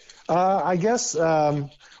 I guess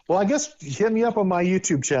hit me up on my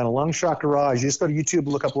YouTube channel, Long Shot Garage. You just go to YouTube,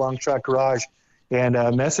 look up Long Shot Garage, and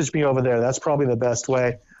message me over there. That's probably the best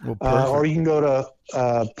way. Well, or you can go to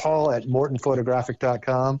Paul at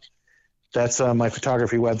mortonphotographic.com. That's my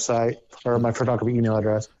photography website or my photography email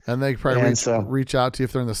address. And they probably reach out to you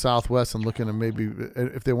if they're in the Southwest and looking to maybe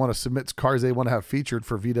if they want to submit cars they want to have featured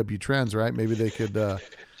for VW Trends, right? Maybe they could. So,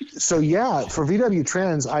 for VW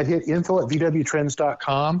Trends, I'd hit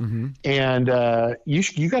info@vwtrends.com. And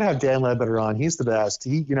you got to have Dan Ledbetter on. He's the best.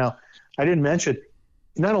 I didn't mention,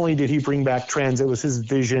 not only did he bring back Trends, it was his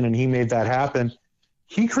vision and he made that happen.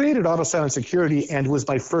 He created Auto Sound Security and was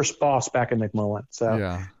my first boss back in McMullen.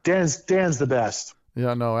 So Dan's the best.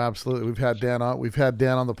 Yeah, no, absolutely. We've had Dan on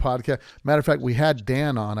the podcast. Matter of fact, we had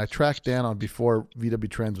Dan on. I tracked Dan on before VW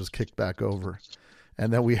Trends was kicked back over.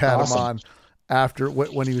 And then we had him on after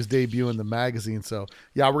when he was debuting the magazine. So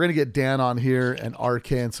we're going to get Dan on here and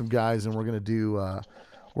RK and some guys, and we're going to do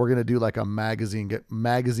like a magazine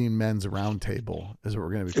men's roundtable is what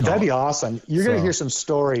we're going to be calling. That'd be awesome. You're going to hear some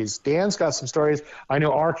stories. Dan's got some stories. I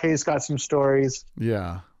know RK's got some stories.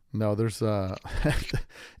 Yeah. No, there's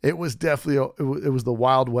it was definitely it was the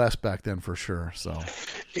Wild West back then for sure. So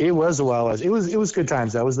it was the Wild West. It was good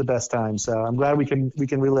times. That was the best time. So I'm glad we can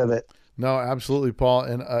relive it. No, absolutely, Paul.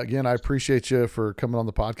 And again, I appreciate you for coming on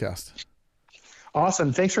the podcast.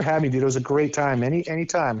 Awesome. Thanks for having me, dude. It was a great time.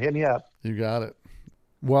 Anytime. Hit me up. You got it.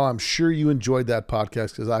 Well, I'm sure you enjoyed that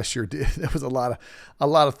podcast because I sure did. There was a lot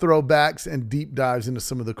of throwbacks and deep dives into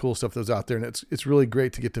some of the cool stuff that was out there. And it's really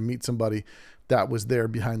great to get to meet somebody that was there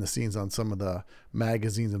behind the scenes on some of the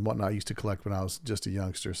magazines and whatnot I used to collect when I was just a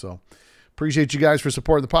youngster. So appreciate you guys for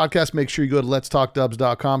supporting the podcast. Make sure you go to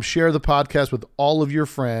letstalkdubs.com, share the podcast with all of your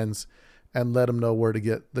friends, and let them know where to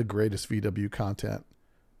get the greatest VW content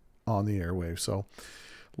on the airwaves. So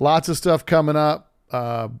lots of stuff coming up.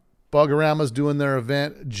 Bugorama's doing their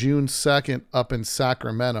event June 2nd up in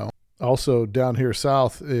Sacramento. Also down here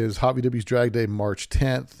south is Hot VW's Drag Day March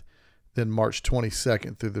 10th. Then March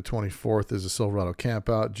 22nd through the 24th is the Silverado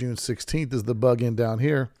Campout. June 16th is the Bug In down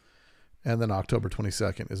here. And then October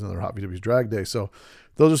 22nd is another Hot VW's Drag Day. So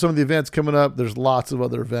those are some of the events coming up. There's lots of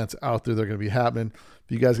other events out there that are going to be happening.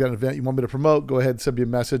 If you guys got an event you want me to promote, go ahead and send me a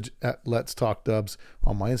message at Let's Talk Dubs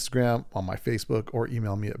on my Instagram, on my Facebook, or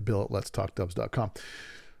email me at bill@letstalkdubs.com.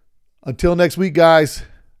 Until next week, guys,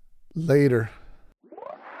 later.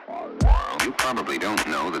 You probably don't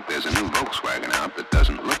know that there's a new Volkswagen out that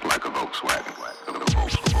doesn't look like a Volkswagen.